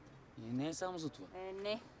получават нещата. И не е само за това.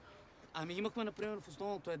 Не. Ами имахме, например, в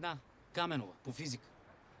основното една. Каменова, по физика.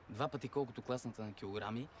 2 пъти колкото класната на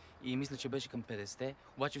килограми и мисля, че беше към 50,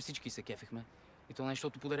 обаче всички се кефихме. И то не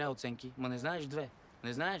защото подарява оценки. Ма не знаеш 2.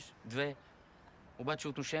 Не знаеш 2. Обаче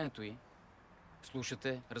отношението й.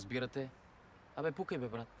 Слушате, разбирате. Абе, пукай, бе,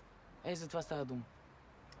 брат. Ей, за това става дума.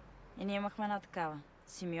 И ние имахме една такава.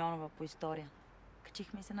 Симеонова по история.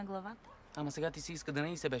 Качихме се на главата. Ама сега ти си иска да не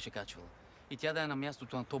ни се беше качвала. И тя да е на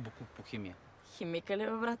мястото на то буклук по химия. Химика ли,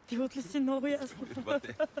 бе, брат? Ти отли си много ясно.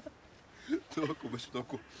 Това, ако беше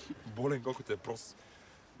толкова болен, колкото е прост.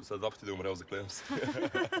 До сега 2 пъти да умрел, заклевам се.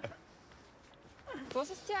 Какво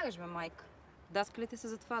се стягаш, бе, майка? Даскалите са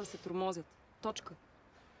за това, да се тормозят. Точка.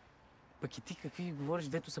 Пък и ти какви говориш,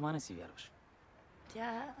 дето сама не си вярваш.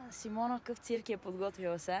 Тя, Симона, къв цирк е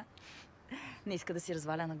подготвила сега. Не иска да си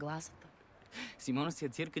разваля на гласата. Симона си е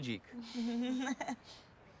циркаджийка.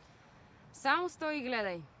 Само стой и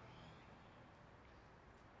гледай.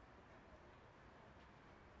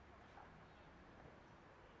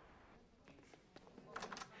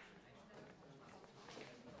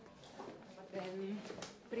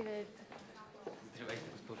 Привет. Здравейте,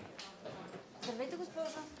 госпожо. Здравейте,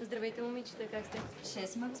 госпожо. Здравейте, момичета. Как сте?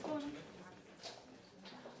 Шест има, госпожо.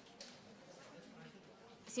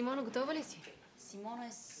 Симона, готова ли си? Симона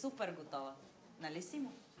е супер готова. Нали,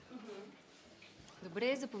 Симо?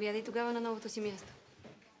 Добре, заповядай тогава на новото си място.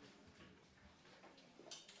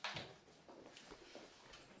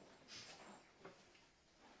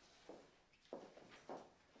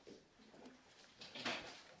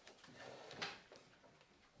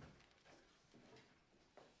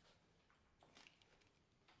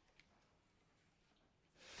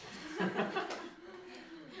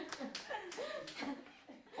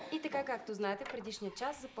 И така, както знаете, предишния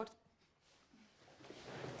час започва...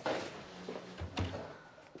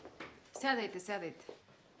 Сядайте, сядайте.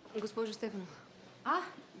 Госпожо Стефанова.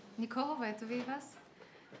 Николова, ето ви и вас.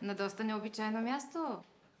 На доста необичайно място,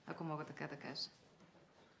 ако мога така да кажа.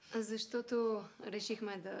 Защото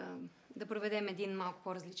решихме да проведем един малко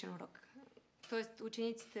по-различен урок. Тоест,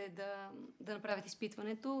 учениците да направят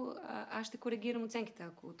изпитването, а аз ще коригирам оценките,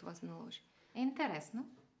 ако това се наложи. Интересно.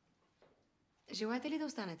 Желаете ли да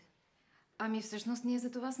останете? Ами всъщност ние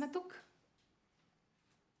за това сме тук.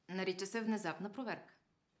 Нарича се внезапна проверка.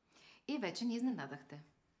 И вече ни изненадахте.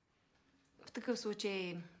 В такъв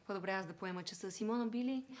случай, по-добре аз да поема часа. Симона би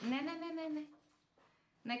ли? Не.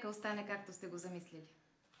 Нека остане както сте го замислили.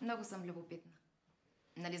 Много съм любопитна.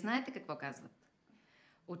 Нали знаете какво казват?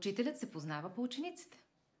 Учителят се познава по учениците.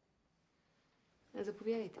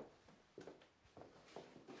 Заповядайте.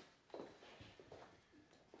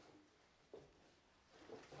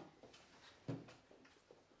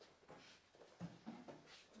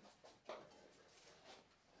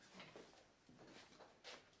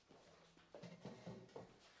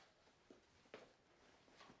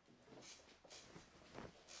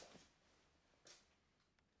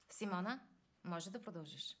 Симона, може да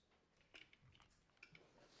продължиш.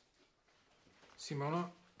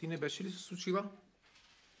 Симона, ти не беше ли се очила?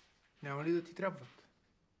 Няма ли да ти трябват?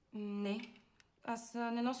 Не. Аз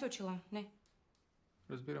не нося очила. Не.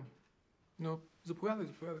 Разбирам. Но заповядай.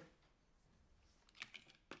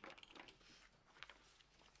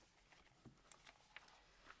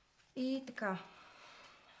 И така.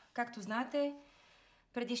 Както знаете,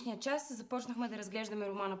 предишния час започнахме да разглеждаме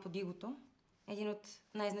романа Под игото. Един от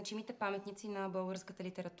най-значимите паметници на българската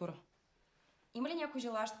литература. Има ли някой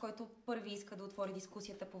желащ, който първи иска да отвори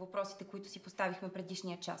дискусията по въпросите, които си поставихме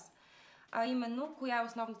предишния час? А именно, коя е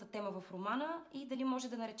основната тема в романа и дали може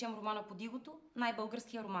да наречем романа Под игото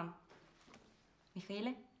най-българския роман?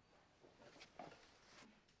 Михаиле?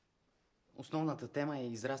 Основната тема е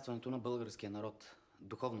израстването на българския народ.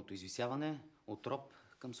 Духовното извисяване от роб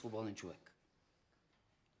към свободен човек.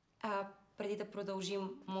 Преди да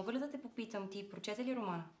продължим, мога ли да те попитам, ти прочете ли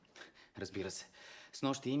романа? Разбира се.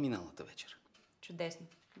 Снощи и миналата вечер. Чудесно.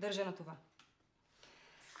 Държа на това.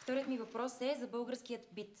 В Вторият ми въпрос е за българският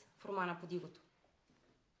бит в романа Под игото.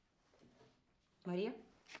 Мария?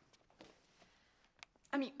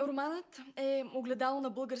 Ами, романът е огледало на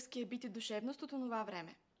българския бит и душевност от онова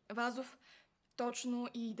време. Вазов точно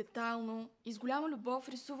и детайлно и с голяма любов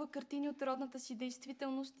рисува картини от родната си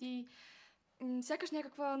действителност и сякаш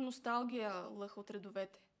някаква носталгия лъха от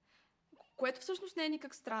редовете. Което всъщност не е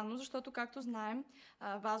никак странно, защото, както знаем,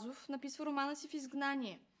 Вазов написва романа си в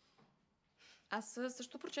изгнание. Аз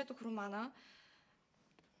също прочетох романа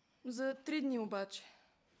за 3 дни обаче.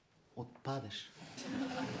 Отпадаш.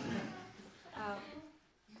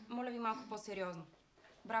 Моля ви малко по-сериозно.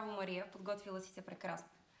 Браво, Мария, подготвила си се прекрасно.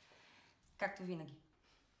 Както винаги.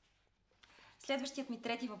 Следващият ми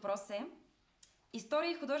трети въпрос е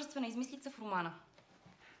история и художествена измислица в романа.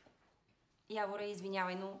 Яворе,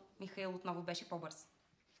 извинявай, но Михаил отново беше по-бърз.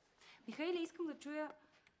 Михаиле, искам да чуя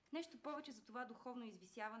нещо повече за това духовно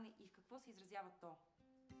извисяване и в какво се изразява то.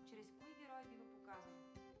 Чрез кои герои бива показано?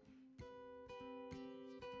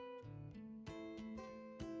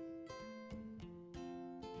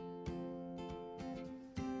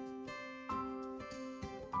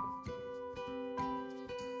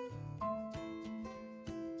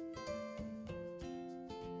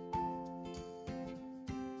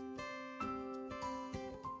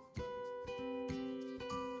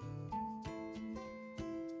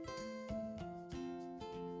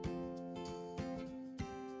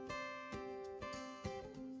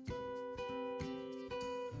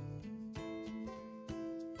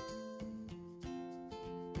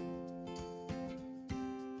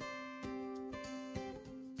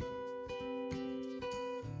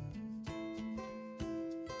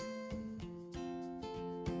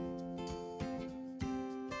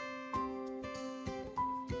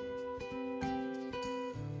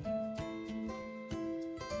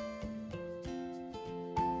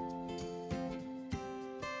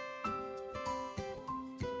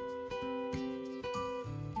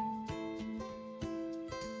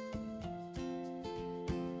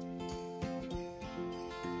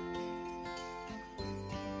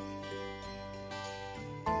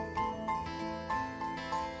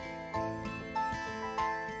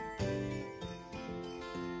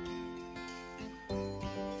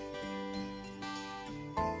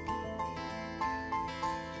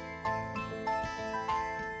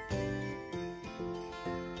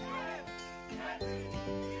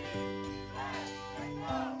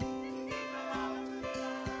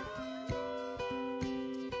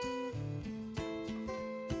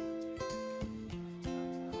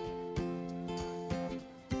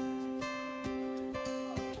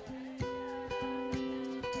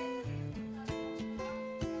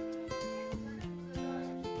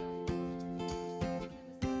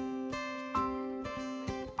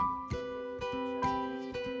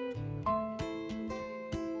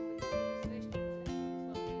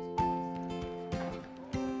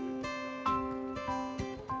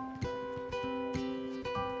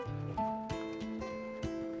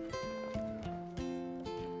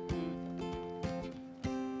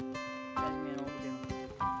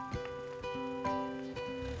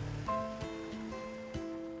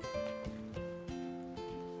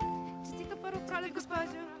 Пролет,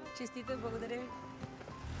 госпожо. Честита, благодаря ви.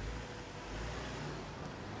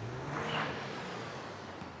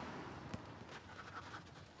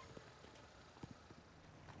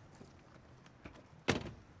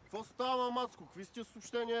 Какво става, Мацко? Какви сте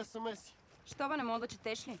съобщения СМС-и? Що бе, не мога да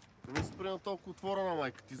четеш ли? Не ми се приема толкова отворена,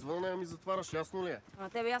 майка. Ти звъна ми затваряш, ясно ли е? А на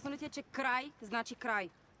тебе ясно ли ти е, че край значи край?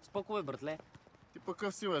 Споко, бе, братле. Ти пък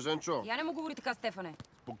къв си, бе, Женчо? Я не му говори така, Стефане.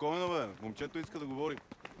 Спокойно, бе. Момчето иска да говори.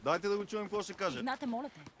 Дайте да го чуем какво ще каже. Игнате, моля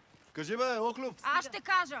те. Кажи, бе, Охлюв. Аз ще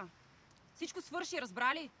кажа. Всичко свърши,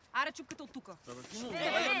 разбрали? Аре чупката от тука.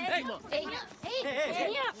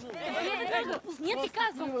 Пусния ти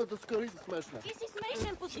казвам! Да скари се смешно. Ти си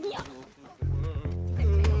смешен, пусния!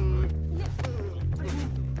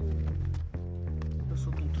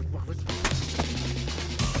 Защото отръпвах вече.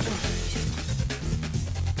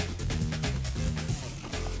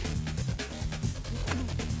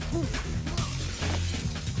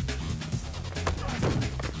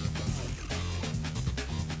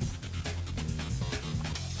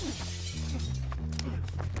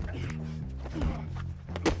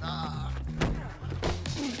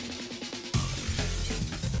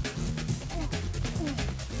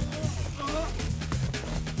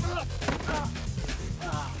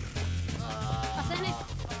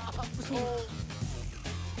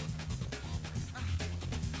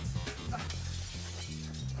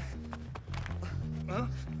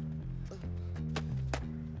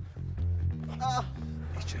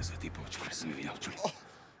 Изчезва ти повече, не съм видял човек.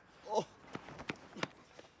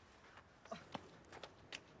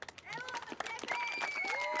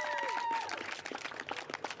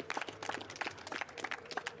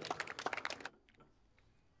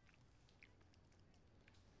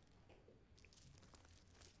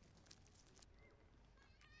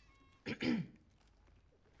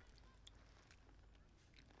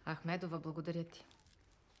 Ахмедова, благодаря ти.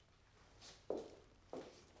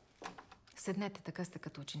 Седнете, така сте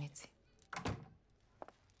като ученици.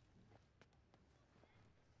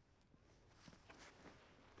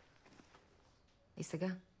 И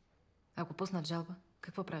сега, ако пуснат жалба,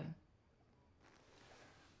 какво правим?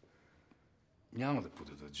 Няма да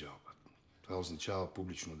подадат жалба. Това означава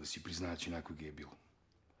публично да си признаят, че някой ги е бил.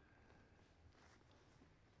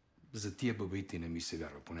 За тия бабаите не ми се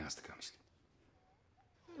вярва, поне аз така мисля.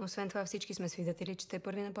 Освен това, всички сме свидетели, че те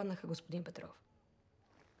първи нападнаха господин Петров.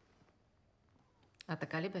 А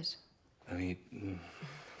така ли беше? Ами...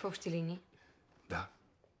 В общи линии. Да.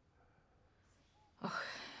 Ох,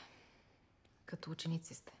 като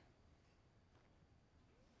ученици сте.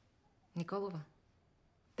 Николова,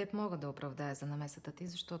 теб мога да оправдая за намесата ти,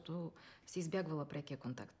 защото си избягвала прекия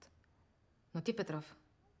контакт. Но ти, Петров,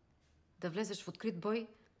 да влезеш в открит бой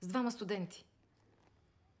с двама студенти.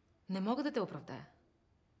 Не мога да те оправдая.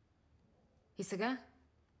 И сега,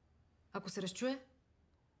 ако се разчуе,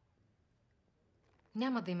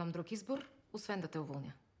 няма да имам друг избор, освен да те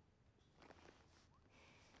уволня.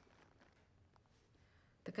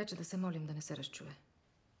 Така че да се молим да не се разчуе.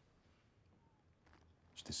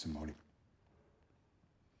 Ще се молим.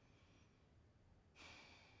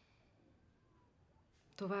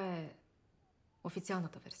 Това е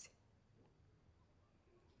официалната версия.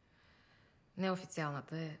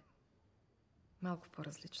 Неофициалната е малко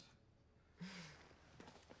по-различна.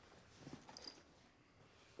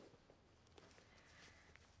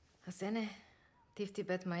 Асене, ти в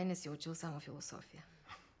Тибет май не си учил само философия.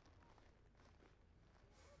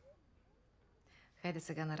 Хайде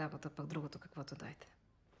сега на работа, пък другото каквото дойде.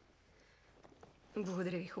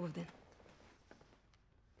 Благодаря ви, хубав ден.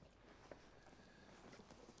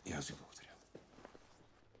 И аз ви благодаря.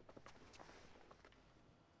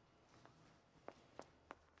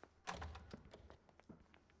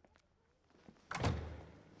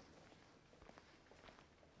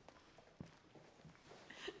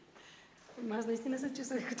 Аз наистина се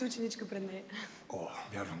чувствах като ученичка пред нея. О,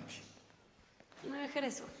 вярвам ти. Но я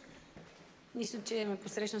харесва. Нищо, че ме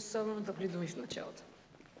посрещна с особено топли думи в началото.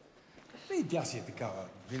 И тя си е такава.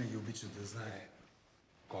 Винаги обича да знае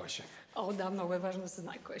кой е шеф. О, да, много е важно да се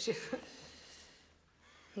знае кой е шеф.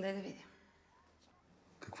 Дай да видя.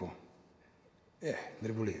 Какво?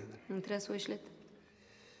 Дреболия. Не трябва да сложиш лед.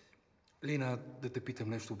 Лина, да те питам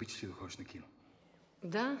нещо, обичаш ли да ходиш на кино?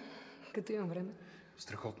 Да, като имам време.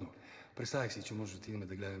 Страхотно. Представях си, че може да отидем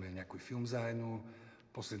да гледаме някой филм заедно,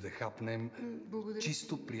 после да хапнем. Благодаря.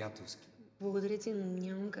 Чисто приятелски. Благодаря ти, но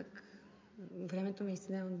нямам как. Времето ми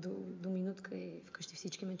изтедава до минутка и вкъщи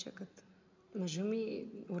всички ме чакат. Мъжа ми,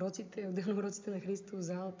 уроците, отделно уроците на Христо,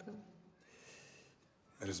 залата.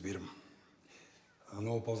 Разбирам.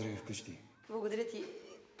 Много поздрави вкъщи. Благодаря ти.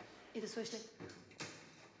 И да сложиш лед.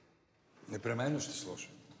 Непременно ще сложа.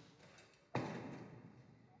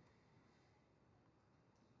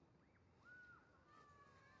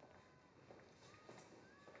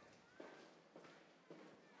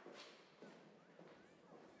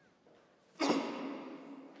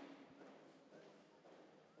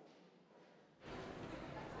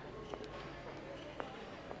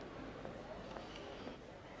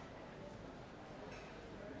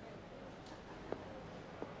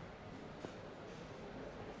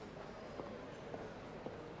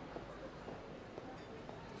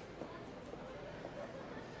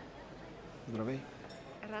 Здравей.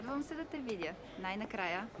 Радвам се да те видя.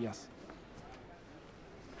 Най-накрая. И аз.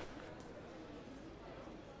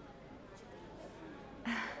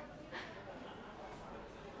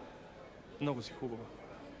 Много си хубава.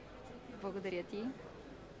 Благодаря ти.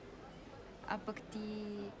 А пък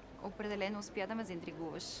ти определено успя да ме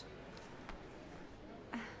заинтригуваш.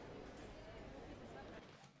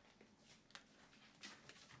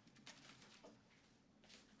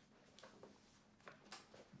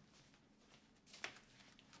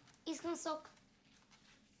 Искам сок.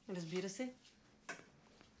 Разбира се.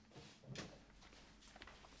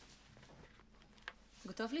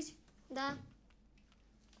 Готов ли си? Да.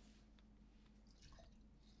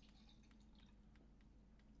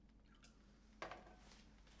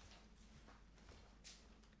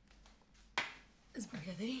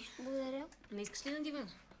 Благодаря. Благодаря. Не искаш ли на диван?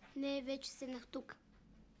 Не, вече седнах тук.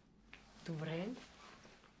 Добре.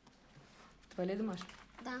 Това ли е домашно?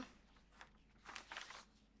 Да.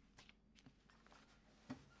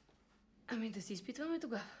 Ами да си изпитваме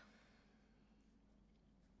тогава.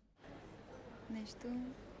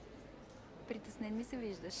 Нещо притеснен ми се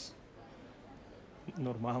виждаш.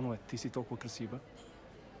 Нормално е. Ти си толкова красива.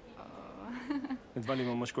 Едва ли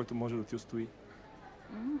има мъж, който може да ти устои.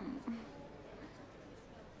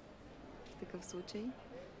 такъв случай?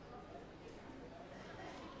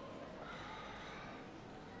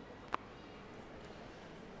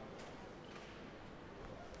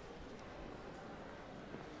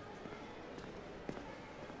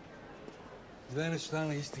 Две неща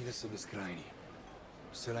наистина са безкрайни.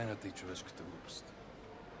 Вселената и човешката глупост.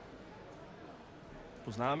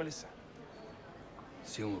 Познаваме ли се?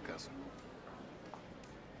 Силно казвам.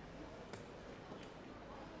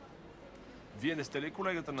 Вие не сте ли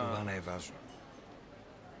колегата на... Това не е важно.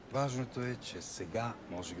 Важното е, че сега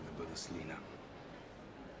можех да бъда с Лина.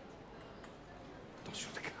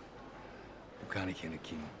 Точно така. Поканих я на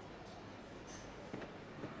кино.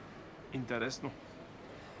 Интересно.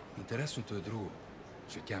 Интересното е друго,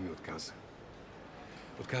 че тя ми отказа.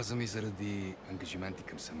 Отказа ми заради ангажименти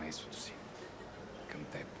към семейството си. Към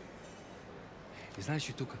теб. И знаеш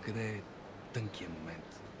ли тук къде е тънкия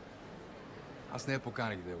момент? Аз не я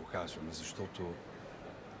поканих да я ухажваме, защото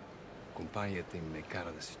компанията им ме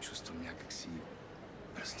кара да се чувствам някакси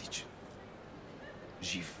различен.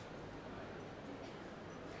 Жив.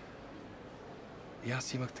 И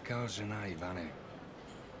аз имах такава жена, Иване.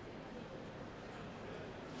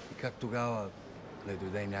 И как тогава да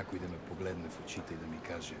дойде някой да ме погледне в очите и да ми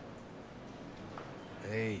каже: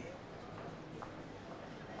 ей,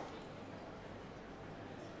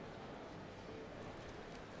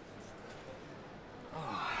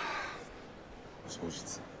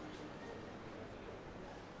 служица.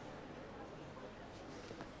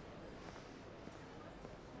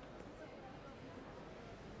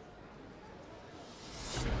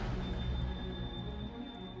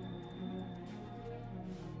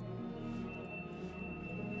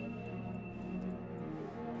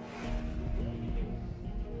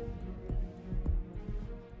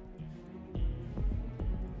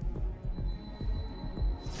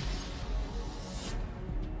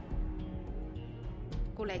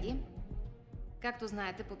 Колеги, както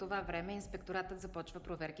знаете, по това време инспекторатът започва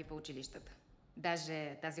проверки по училищата.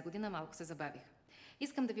 Даже тази година малко се забавих.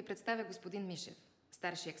 Искам да ви представя господин Мишев,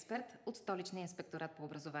 старши експерт от столичния инспекторат по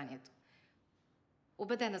образованието.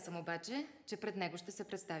 Убедена съм обаче, че пред него ще се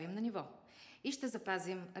представим на ниво и ще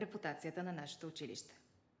запазим репутацията на нашето училище.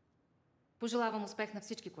 Пожелавам успех на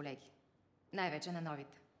всички колеги, най-вече на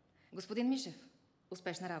новите. Господин Мишев,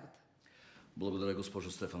 успешна работа! Благодаря,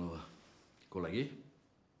 госпожо Стефанова. Колеги,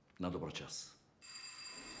 на добър час.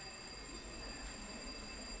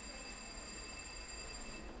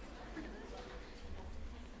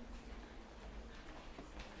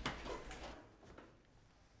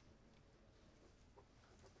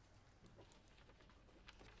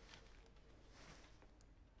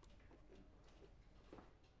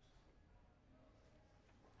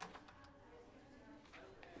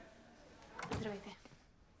 Здравейте.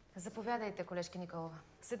 Заповядайте, колежка Николова.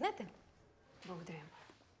 Седнете. Благодаря.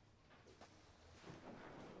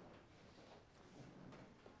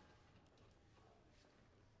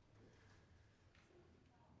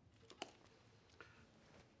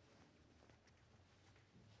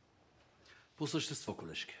 По същество,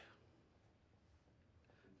 колежки.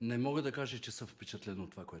 Не мога да кажа, че съм впечатлен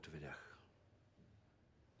от това, което видях.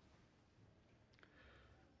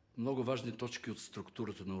 Много важни точки от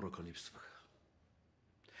структурата на урока липсваха.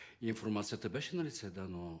 Информацията беше на лице, да,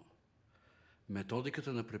 но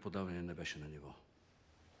методиката на преподаване не беше на ниво.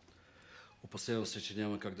 Опасявам се, че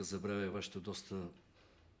няма как да забравя вашето доста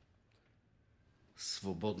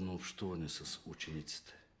свободно общуване с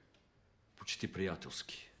учениците. Почти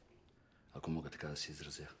приятелски, ако мога така да се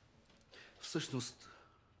изразя. Всъщност,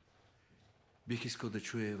 бих искал да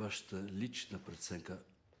чуя вашата лична преценка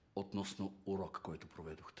относно урока, който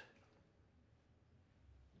проведохте.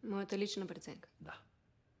 Моята лична преценка? Да.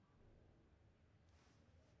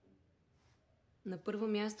 На първо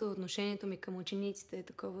място отношението ми към учениците е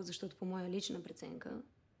такова, защото по моя лична преценка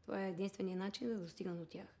това е единственият начин да достигна до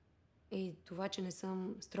тях. И това, че не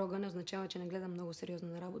съм строга, не означава, че не гледам много сериозно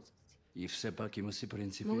на работата си. И все пак има си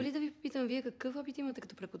принципи. Мога ли да ви попитам, вие какъв опит имате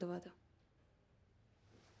като преподавател?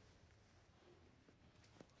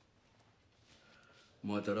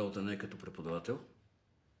 Моята работа не е като преподавател,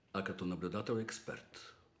 а като наблюдател и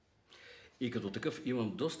експерт. И като такъв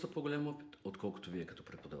имам доста по-голям опит, отколкото вие като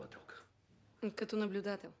преподавателка. Като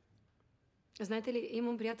наблюдател. Знаете ли,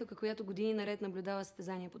 имам приятелка, която години наред наблюдава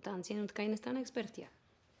състезания по танци, но така и не стана експерт в тях.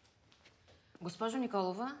 Госпожо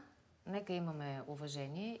Николова, нека имаме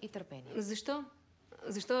уважение и търпение. Защо?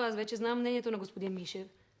 Защо? Аз вече знам мнението на господин Мишев.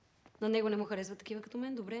 На него не му харесват такива като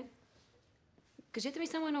мен. Добре. Кажете ми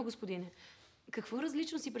само едно, господине. Какво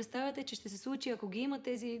различно си представяте, че ще се случи, ако ги има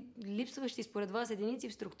тези липсващи според вас единици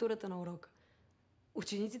в структурата на урока?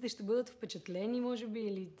 Учениците ще бъдат впечатлени, може би,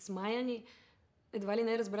 или смаяни. Едва ли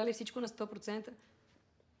не разбрали всичко на 100%.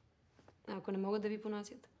 А ако не могат да ви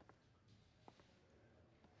понасят?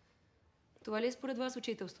 Това ли е според вас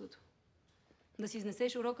учителството? Да си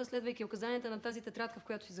изнесеш урока, следвайки указанията на тази тетрадка, в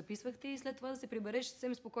която си записвахте, и след това да се прибереш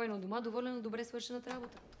съвсем спокойно от дома, доволен от добре свършената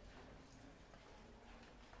работа.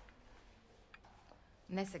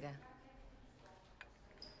 Не сега.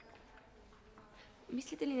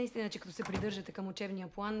 Мислите ли наистина, че като се придържате към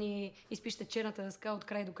учебния план и изпишете черната дъска от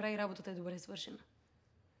край до край, работата е добре свършена?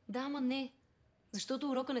 Да, ама не. Защото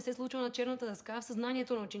урока не се случва на черната дъска, а в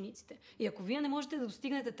съзнанието на учениците. И ако вие не можете да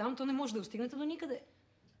достигнете там, то не може да достигнете до никъде.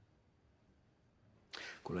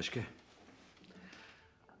 Колежке,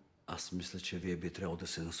 аз мисля, че вие би трябвало да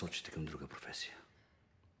се насочите към друга професия.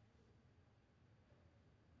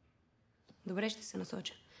 Добре, ще се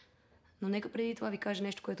насоча. Но нека преди това ви кажа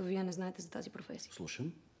нещо, което вие не знаете за тази професия.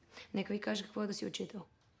 Слушам. Нека ви кажа какво е да си учител.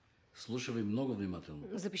 Слушам ви много внимателно.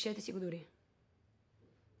 Запишете си го дори.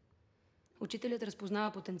 Учителят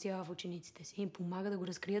разпознава потенциала в учениците си и им помага да го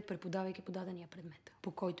разкрият, преподавайки по дадения предмет.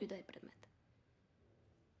 По който и да е предмет.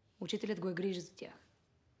 Учителят го е грижа за тях.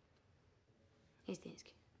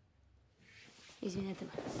 Истински. Извинете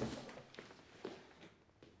ме.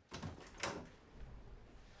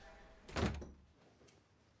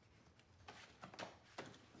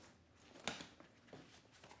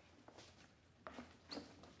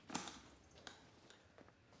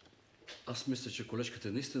 Аз мисля, че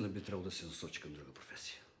колежката наистина би трябвало да се насочи към друга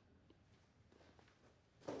професия.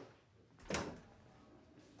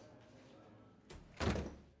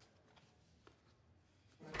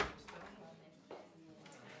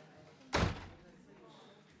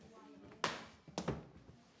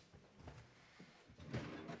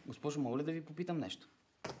 Госпожо, мога ли да ви попитам нещо?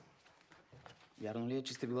 Вярно ли е,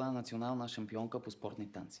 че сте била национална шампионка по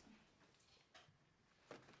спортни танци?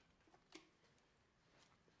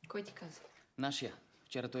 Кой ти каза? Нашия.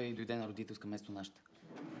 Вчера той дойде на родителска место нашата.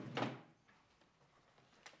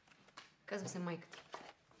 Казва се майка ти.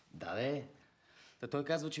 Да, бе. Та той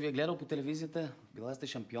казва, че ви е гледал по телевизията. Била сте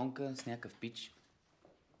шампионка с някакъв пич.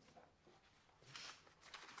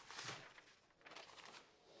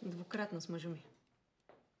 Двукратна с мъжа ми.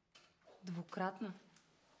 Двукратна?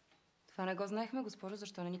 Това не го знаехме, госпожо.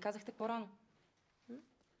 Защо не ни казахте по-рано?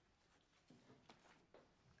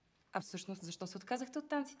 А всъщност, защо се отказахте от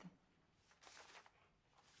танците?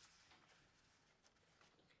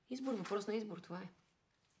 Избор, въпрос на избор, това е.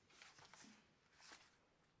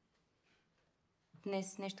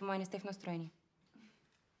 Днес нещо май не сте в настроение.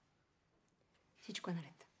 Всичко е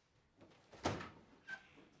наред.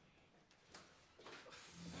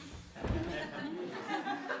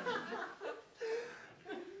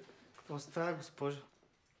 Какво става, госпожо?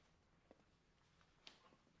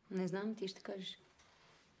 Не знам, ти ще кажеш.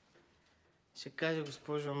 Ще кажа,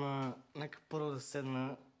 госпожо, ама нека първо да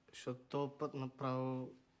седна, защото този път направо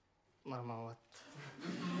мармалат.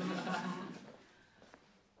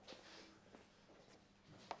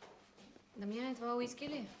 Дамяне, това уиски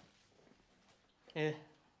ли?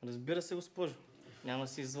 Разбира се, госпожо. Няма да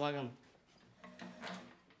се излагам.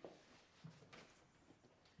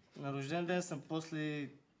 На рожден ден съм, после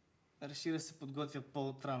реши да се подготвя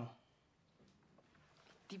по-отрано.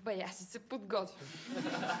 Ти бая си се подготвил.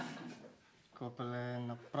 Копеле,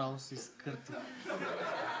 направо си изкърти.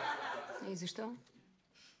 И защо?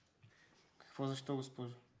 Какво защо,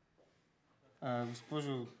 госпожо?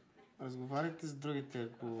 Госпожо, разговаряйте с другите,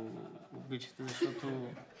 ако обичате, защото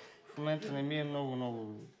в момента не ми е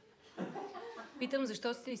много. Питам,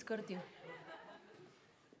 защо си се изкъртил?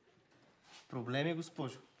 Проблеми,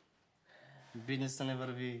 госпожо. Бизнеса не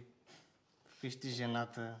върви. Вкъщи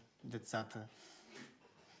жената, децата.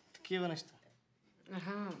 Такива неща.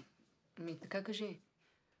 Аха, така кажи.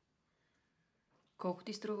 Колко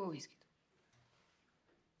ти струва уискито?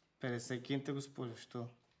 50 кинта, госпожо, що?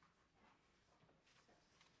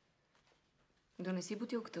 Донеси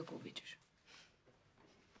бутилката, ако обичаш.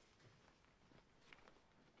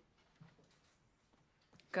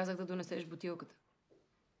 Казах да донесеш бутилката.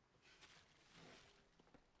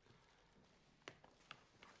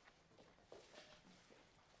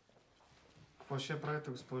 Какво ще я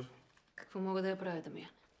правите, госпожо? Какво мога да я правя, Дамян?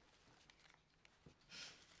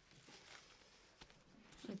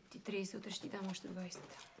 След ти 30, утре ще ти дам още 20.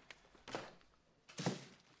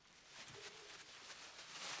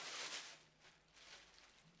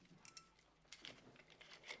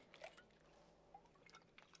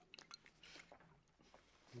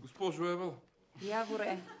 Госпожо Евел.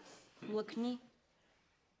 Яворе, млъкни.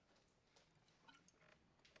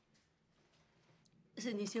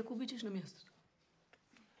 Седни си, ако обичаш, на мястото.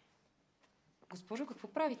 Госпожо,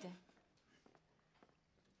 какво правите?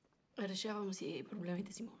 Решавам си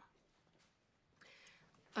проблемите, Симона.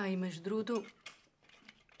 А и между другото,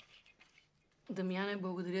 Дамяне,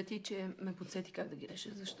 благодаря ти, че ме подсети как да ги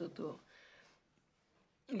реша, защото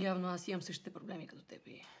явно аз имам същите проблеми като теб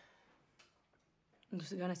и до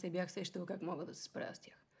сега не се бях сещала как мога да се справя с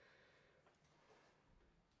тях.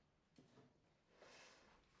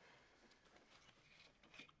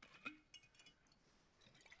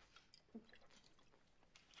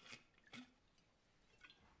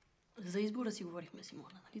 За избора си говорихме,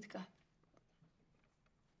 Симона, нали така?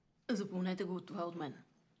 Запомнете го това от мен.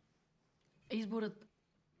 Изборът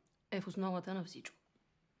е в основата на всичко.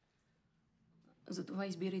 Затова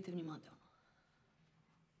избирайте внимателно.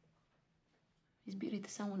 Избирайте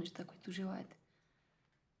само неща, които желаете.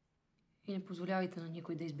 И не позволявайте на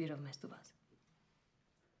никой да избира вместо вас.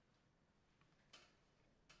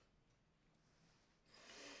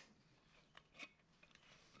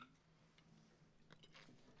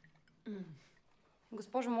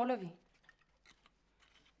 Госпожо, моля ви.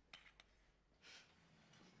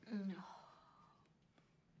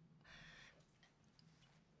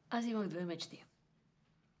 Аз имах две мечти.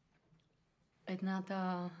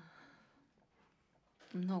 Едната...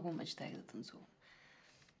 Много мечтах да танцувам.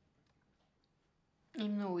 И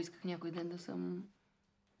много исках някой ден да съм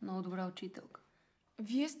много добра учителка.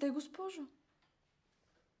 Вие сте, госпожо.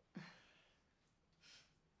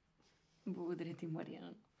 Благодаря ти,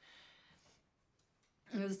 Мариана.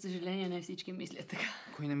 За съжаление, не всички мислят така.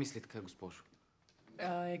 Кой не мисли така, госпожо?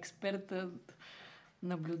 Експертът,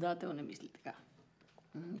 наблюдател не мисли така.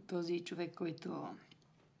 Този човек, който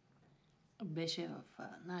беше в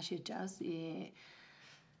нашия час и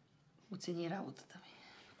оцени работата ми.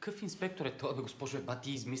 Какъв инспектор е той, бе, госпожо? Еба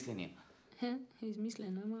ти измисления.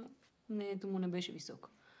 Измислена, ама мнението му не беше високо.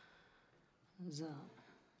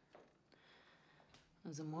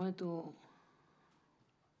 За моето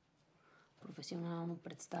професионално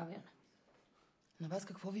представяне. На вас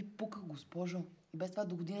какво ви пука, госпожо? И без това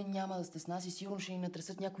до година няма да сте с нас и сигурно ще ни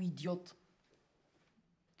натресат някой идиот.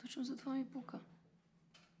 Точно за това ми пука.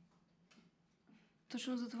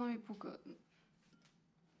 Точно за това ми пука.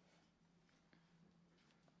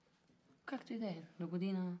 Както и да е, до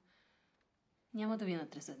година няма да ви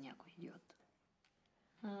натресат някой идиот.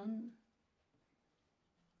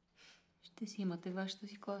 Ще си имате вашата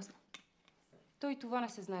си класна. Той това не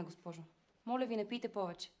се знае, госпожо. Моля ви, не пийте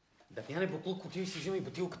повече. Да пияне буклук, отиди си взимай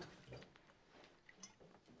бутилката.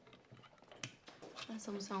 Аз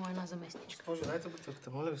съм само една заместничка. Госпожо, дайте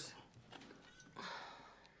бутилката, моля ви се.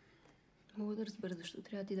 Мога да разбера защо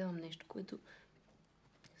трябва да ти давам нещо, което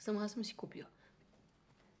сама съм си купила.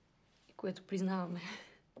 И което признаваме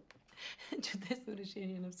чудесно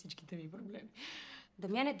решение на всичките ми проблеми.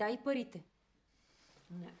 Дамяне, дай парите.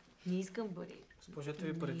 Не искам пари. Госпожо, ето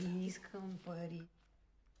ви парите. Не искам пари.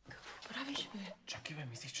 Какво правиш, бе? Чакай, бе,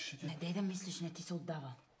 мислиш, че ще ти... Не дей да мислиш, не ти се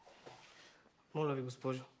отдава. Моля ви,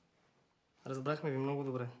 госпожо. Разбрахме ви много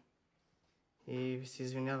добре. И ви се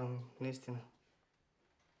извинявам, наистина.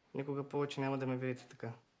 Никога повече няма да ме видите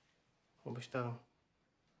така. Обещавам.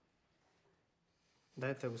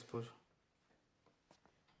 Дайте, госпожо.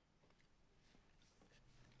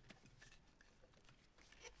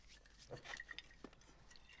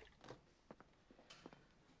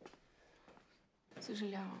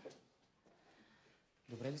 Съжалявам.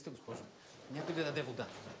 Добре ли сте, госпожо? Някой да даде вода.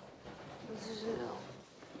 Съжалявам.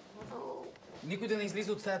 Никой да не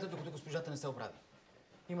излиза от стаята, докато госпожата не се оправи.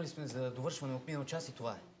 Имали сме за довършване от минал час и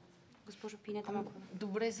това е. Госпожо, пинете малко.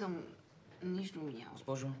 Добре съм. Нищо ми няма.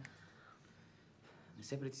 Госпожо, не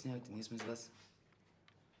се притеснявайте, ние сме с вас.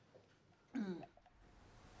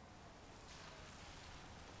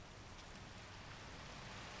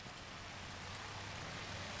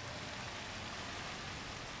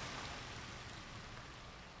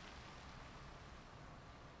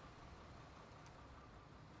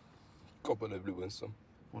 Копане, влюбен съм.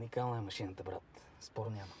 Уникална е машината, брат. Спор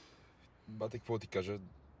няма. Бате, какво ти кажа?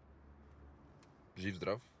 Жив,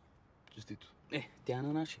 здрав, честито. Тя е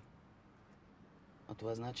на наши. А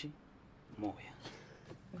това значи моя.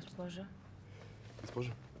 Госпожа?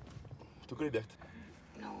 Госпожо, тук ли бяхте?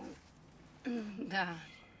 Да,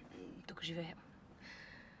 тук живея.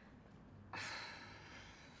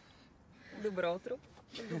 Добро утро.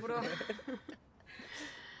 Добро.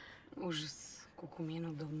 Ужас. Колко ми е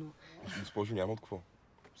неудобно. Госпожо, няма от какво.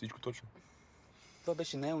 Всичко точно. Това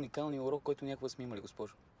беше най-уникалният урок, който някога сме имали,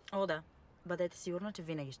 госпожо. О, да. Бъдете сигурна, че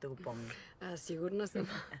винаги ще го помня. Сигурна съм.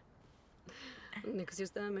 Нека си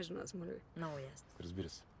остане между нас, моля ви. Много ясно. Разбира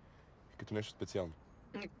се. Като нещо специално.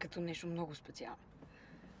 Като нещо много специално.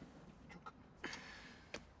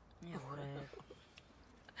 Добре.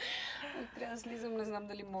 трябва да слизам, не знам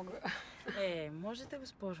дали мога. Можете,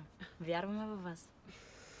 госпожо. Вярваме във вас.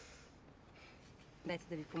 Дайте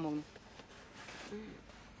да ви помогна.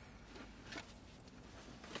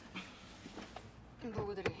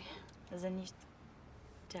 Благодаря ви. За нищо.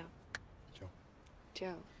 Чао. Чао.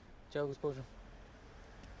 Чао. Чао, госпожо.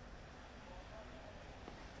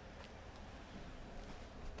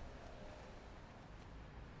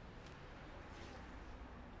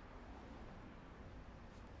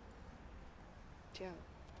 Чао.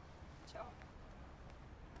 Чао.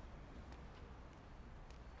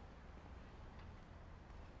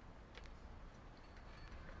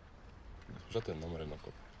 Госпожата е номер 1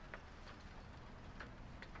 копия.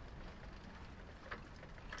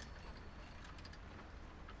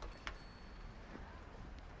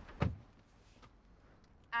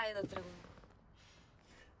 Айде да тръгваме.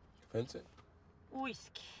 Фенце?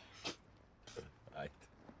 Уиски. Айде.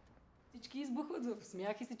 Всички избухват в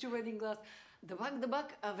смях и се чува един глас. Дъбак,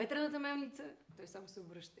 дъбак, а ветрената мелница? Той само се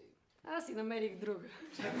обръща. Аз си намерих друга.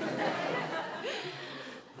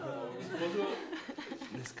 Госпожо,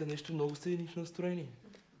 днеска нещо много сте настроение.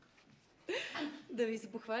 Да ви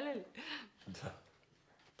се похваля ли? Да.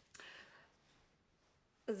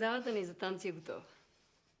 Залата ни за танци е готова.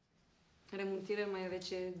 Ремонтираме я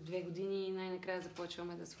вече 2 години и най-накрая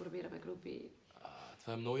започваме да сформираме групи.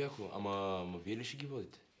 Това е много яко. Ама вие ли ще ги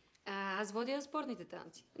водите? Аз водя спортните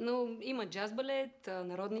танци. Но има джаз балет,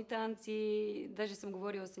 народни танци. Даже съм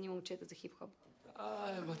говорила с едни момчета за хип-хоп.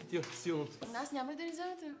 Бати ти, силното. Нас няма ли да ни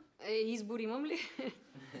вземете? Избор имам ли?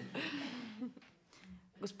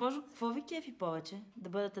 Госпожо, какво ви кефи повече? Да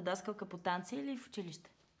бъдете даскалка по танци или в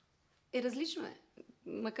училище? Различно е.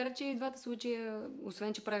 Макар, че и в двата случая,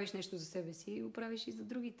 освен, че правиш нещо за себе си, го правиш и за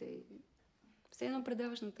другите. Все едно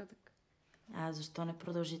предаваш нататък. Защо не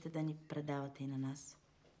продължите да ни предавате и на нас?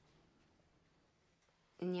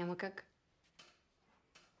 Няма как.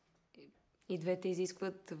 И двете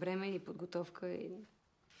изискват време и подготовка.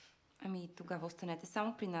 Ами тогава останете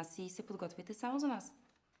само при нас и се подготвите само за нас.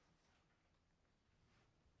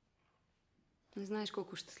 Не знаеш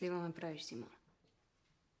колко щастлива ме правиш, Симона.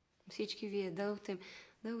 Всички вие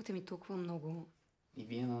дадохте ми толкова много. И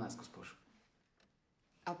вие на нас, госпожо.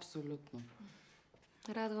 Абсолютно.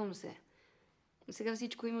 Радвам се. Сега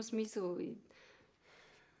всичко има смисъл и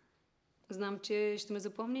знам, че ще ме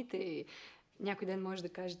запомните и някой ден може да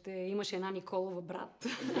кажете, имаше една Николова брат.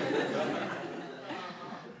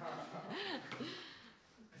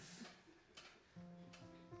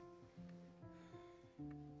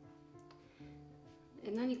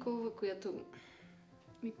 Една Николова, която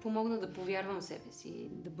ми помогна да повярвам в себе си и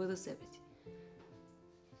да бъда себе си.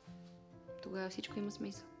 Тогава всичко има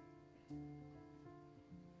смисъл.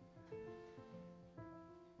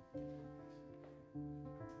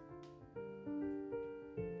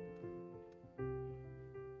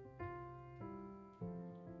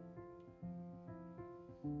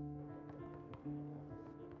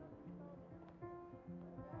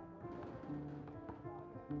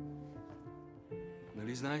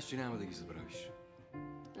 Нали знаеш, че няма да ги забравиш?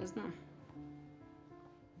 Аз знам.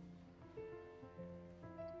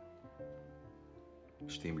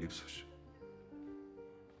 Ще им липсваш.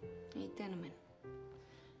 И те на мен.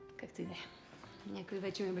 Както и да е. Някои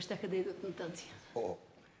вече ми обещаха да идват на танци. О,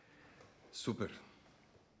 супер.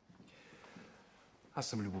 Аз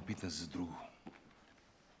съм любопитен за друго.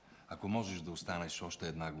 Ако можеш да останеш още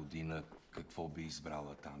 1 година, какво би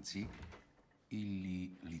избрала, танци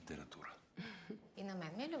или литература? И на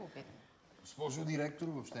мен ми е любопитно. Госпожо директор,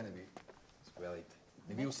 въобще не би. Заповядайте.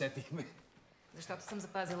 Не ви усетихме. Защото съм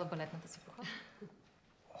запазила балетната си походка.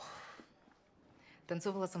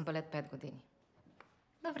 Танцувала съм балет 5 години.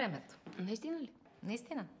 На времето. Наистина ли?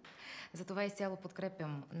 Наистина. Затова изцяло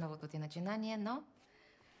подкрепям новото ти начинание, но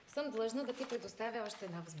съм длъжна да ти предоставя още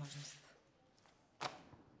една възможност.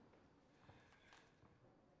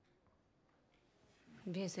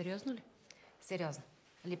 Вие сериозно ли? Сериозно.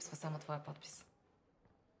 Липсва само твоя подпис.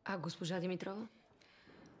 А госпожа Димитрова?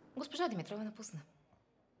 Госпожа Димитрова напусна.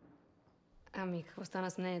 Ами, какво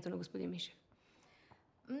стана с мнението на господин Мишев?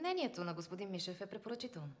 Мнението на господин Мишев е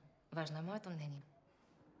препоръчително. Важно е моето мнение.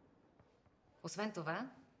 Освен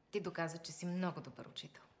това, ти доказа, че си много добър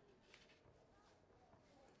учител.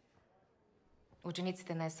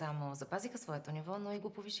 Учениците не само запазиха своето ниво, но и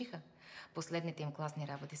го повишиха. Последните им класни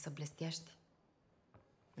работи са блестящи.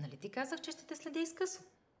 Нали ти казах, че ще те следя изкъсо?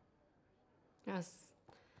 Аз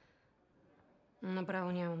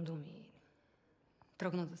направо нямам думи.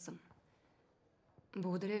 Трогната съм.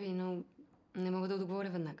 Благодаря ви, но не мога да отговоря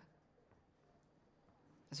веднага.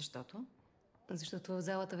 Защото? Защото в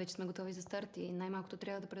залата вече сме готови за старт и най-малкото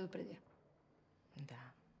трябва да предупредя.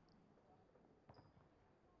 Да.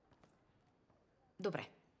 Добре.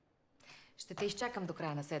 Ще те изчакам до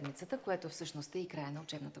края на седмицата, което всъщност е и края на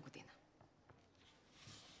учебната година.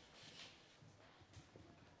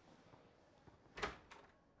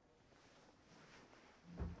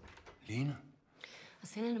 Лина?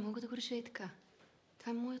 Асене, не мога да го реша и така.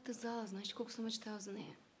 Това е моята зала. Знаеш ли колко съм мечтала за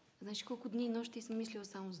нея? Знаеш ли колко дни и нощи съм мислила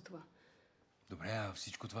само за това? Добре, а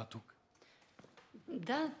всичко това тук?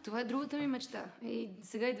 Да, това е другата ми мечта. И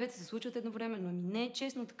сега и двете се случват едновременно. Ами не е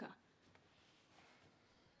честно така.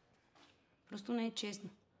 Просто не е честно.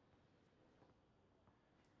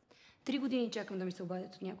 3 години чакам да ми се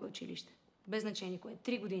обадят от някое училище. Без значение кое.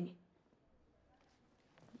 3 години.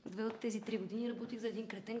 2 от тези 3 години работих за един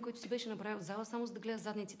кретен, който си беше направил зала само за да гледа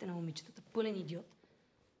задниците на момичетата. Пълен идиот.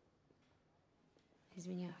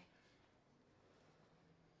 Извинявай.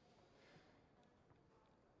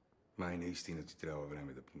 Май наистина ти трябва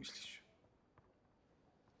време да помислиш.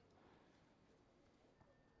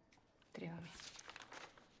 Трябва ми.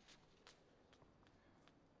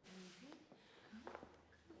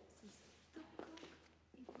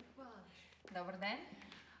 Добър ден.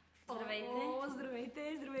 Здравейте. О,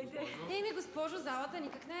 здравейте, здравейте. Еми, госпожо, залата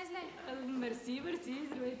никак не е зле. Мерси, мерси,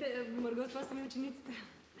 здравейте. Марго, това са ми учениците.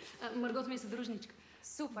 Маргото ми е съдружничка.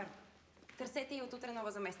 Супер. Търсете и отутре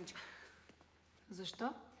нова заместничка.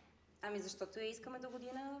 Защо? Ами защото я искаме до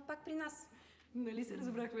година пак при нас. Нали се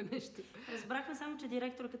разбрахме нещо? Разбрахме само, че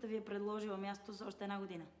директорката ви е предложила място за още 1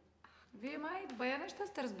 година. Вие май бая неща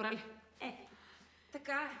сте разбрали.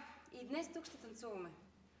 Така е. И днес тук ще танцуваме.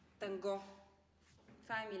 Танго.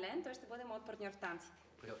 Това е Милен, той ще бъде моят партньор в танците.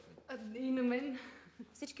 И на мен.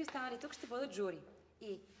 Всички останали тук ще бъдат жури.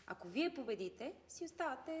 И ако вие победите, си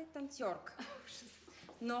оставате танцорка.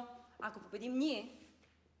 Но ако победим ние,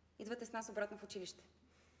 идвате с нас обратно в училище.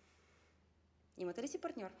 Имате ли си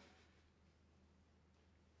партньор?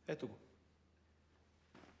 Ето го.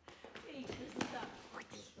 Ей, красота.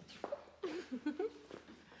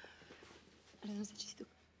 Радвам се, че си тук.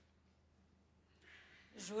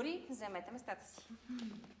 Жури, вземете местата си.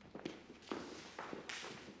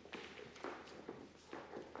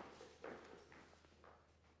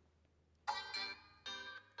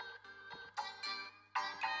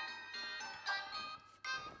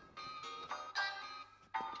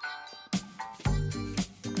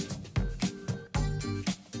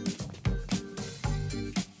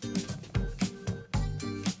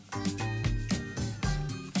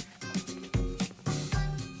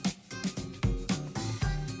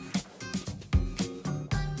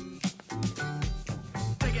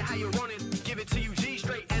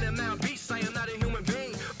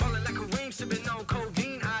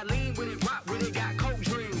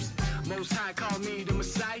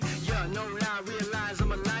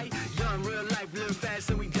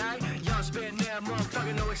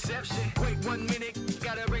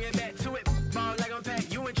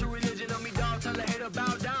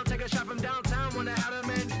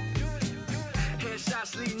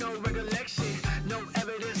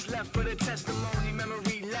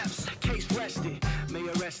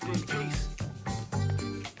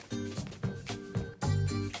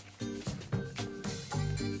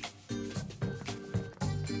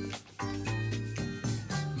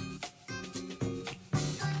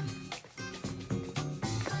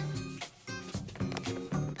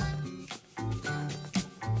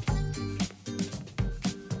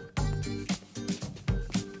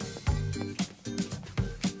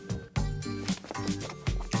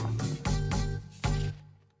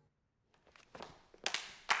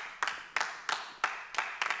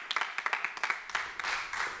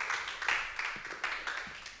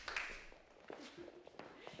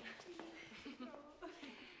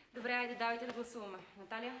 Добре, айде, давайте да гласуваме.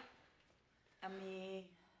 Наталия? Ами...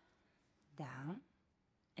 Да.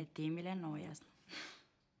 Ти, Милен, много ясно.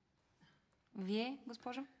 Вие,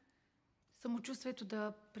 госпожо? Самочувствието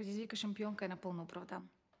да предизвика шампионка е напълно оправдано.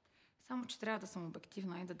 Само, че трябва да съм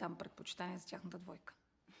обективна и да дам предпочитание за тяхната двойка.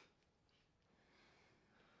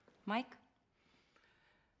 Майк?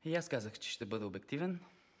 И аз казах, че ще бъда обективен.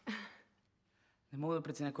 Не мога да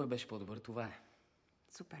преценя кой беше по-добър, това е.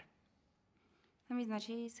 Супер. Ами,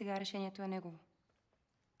 значи сега решението е негово.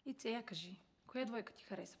 И Цея, кажи, коя двойка ти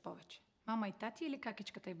хареса повече? Мама и тати или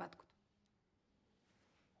какичката и баткото?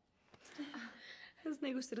 С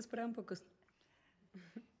него ще се разправям по-късно.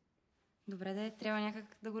 Добре, да трябва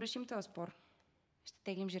някак да го решим този спор. Ще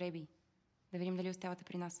теглим жребий. Да видим дали оставате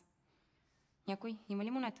при нас. Някой има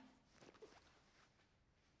ли монета?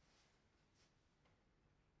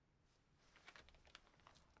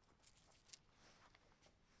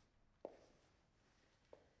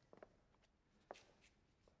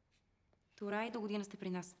 Тура и до година сте при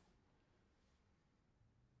нас.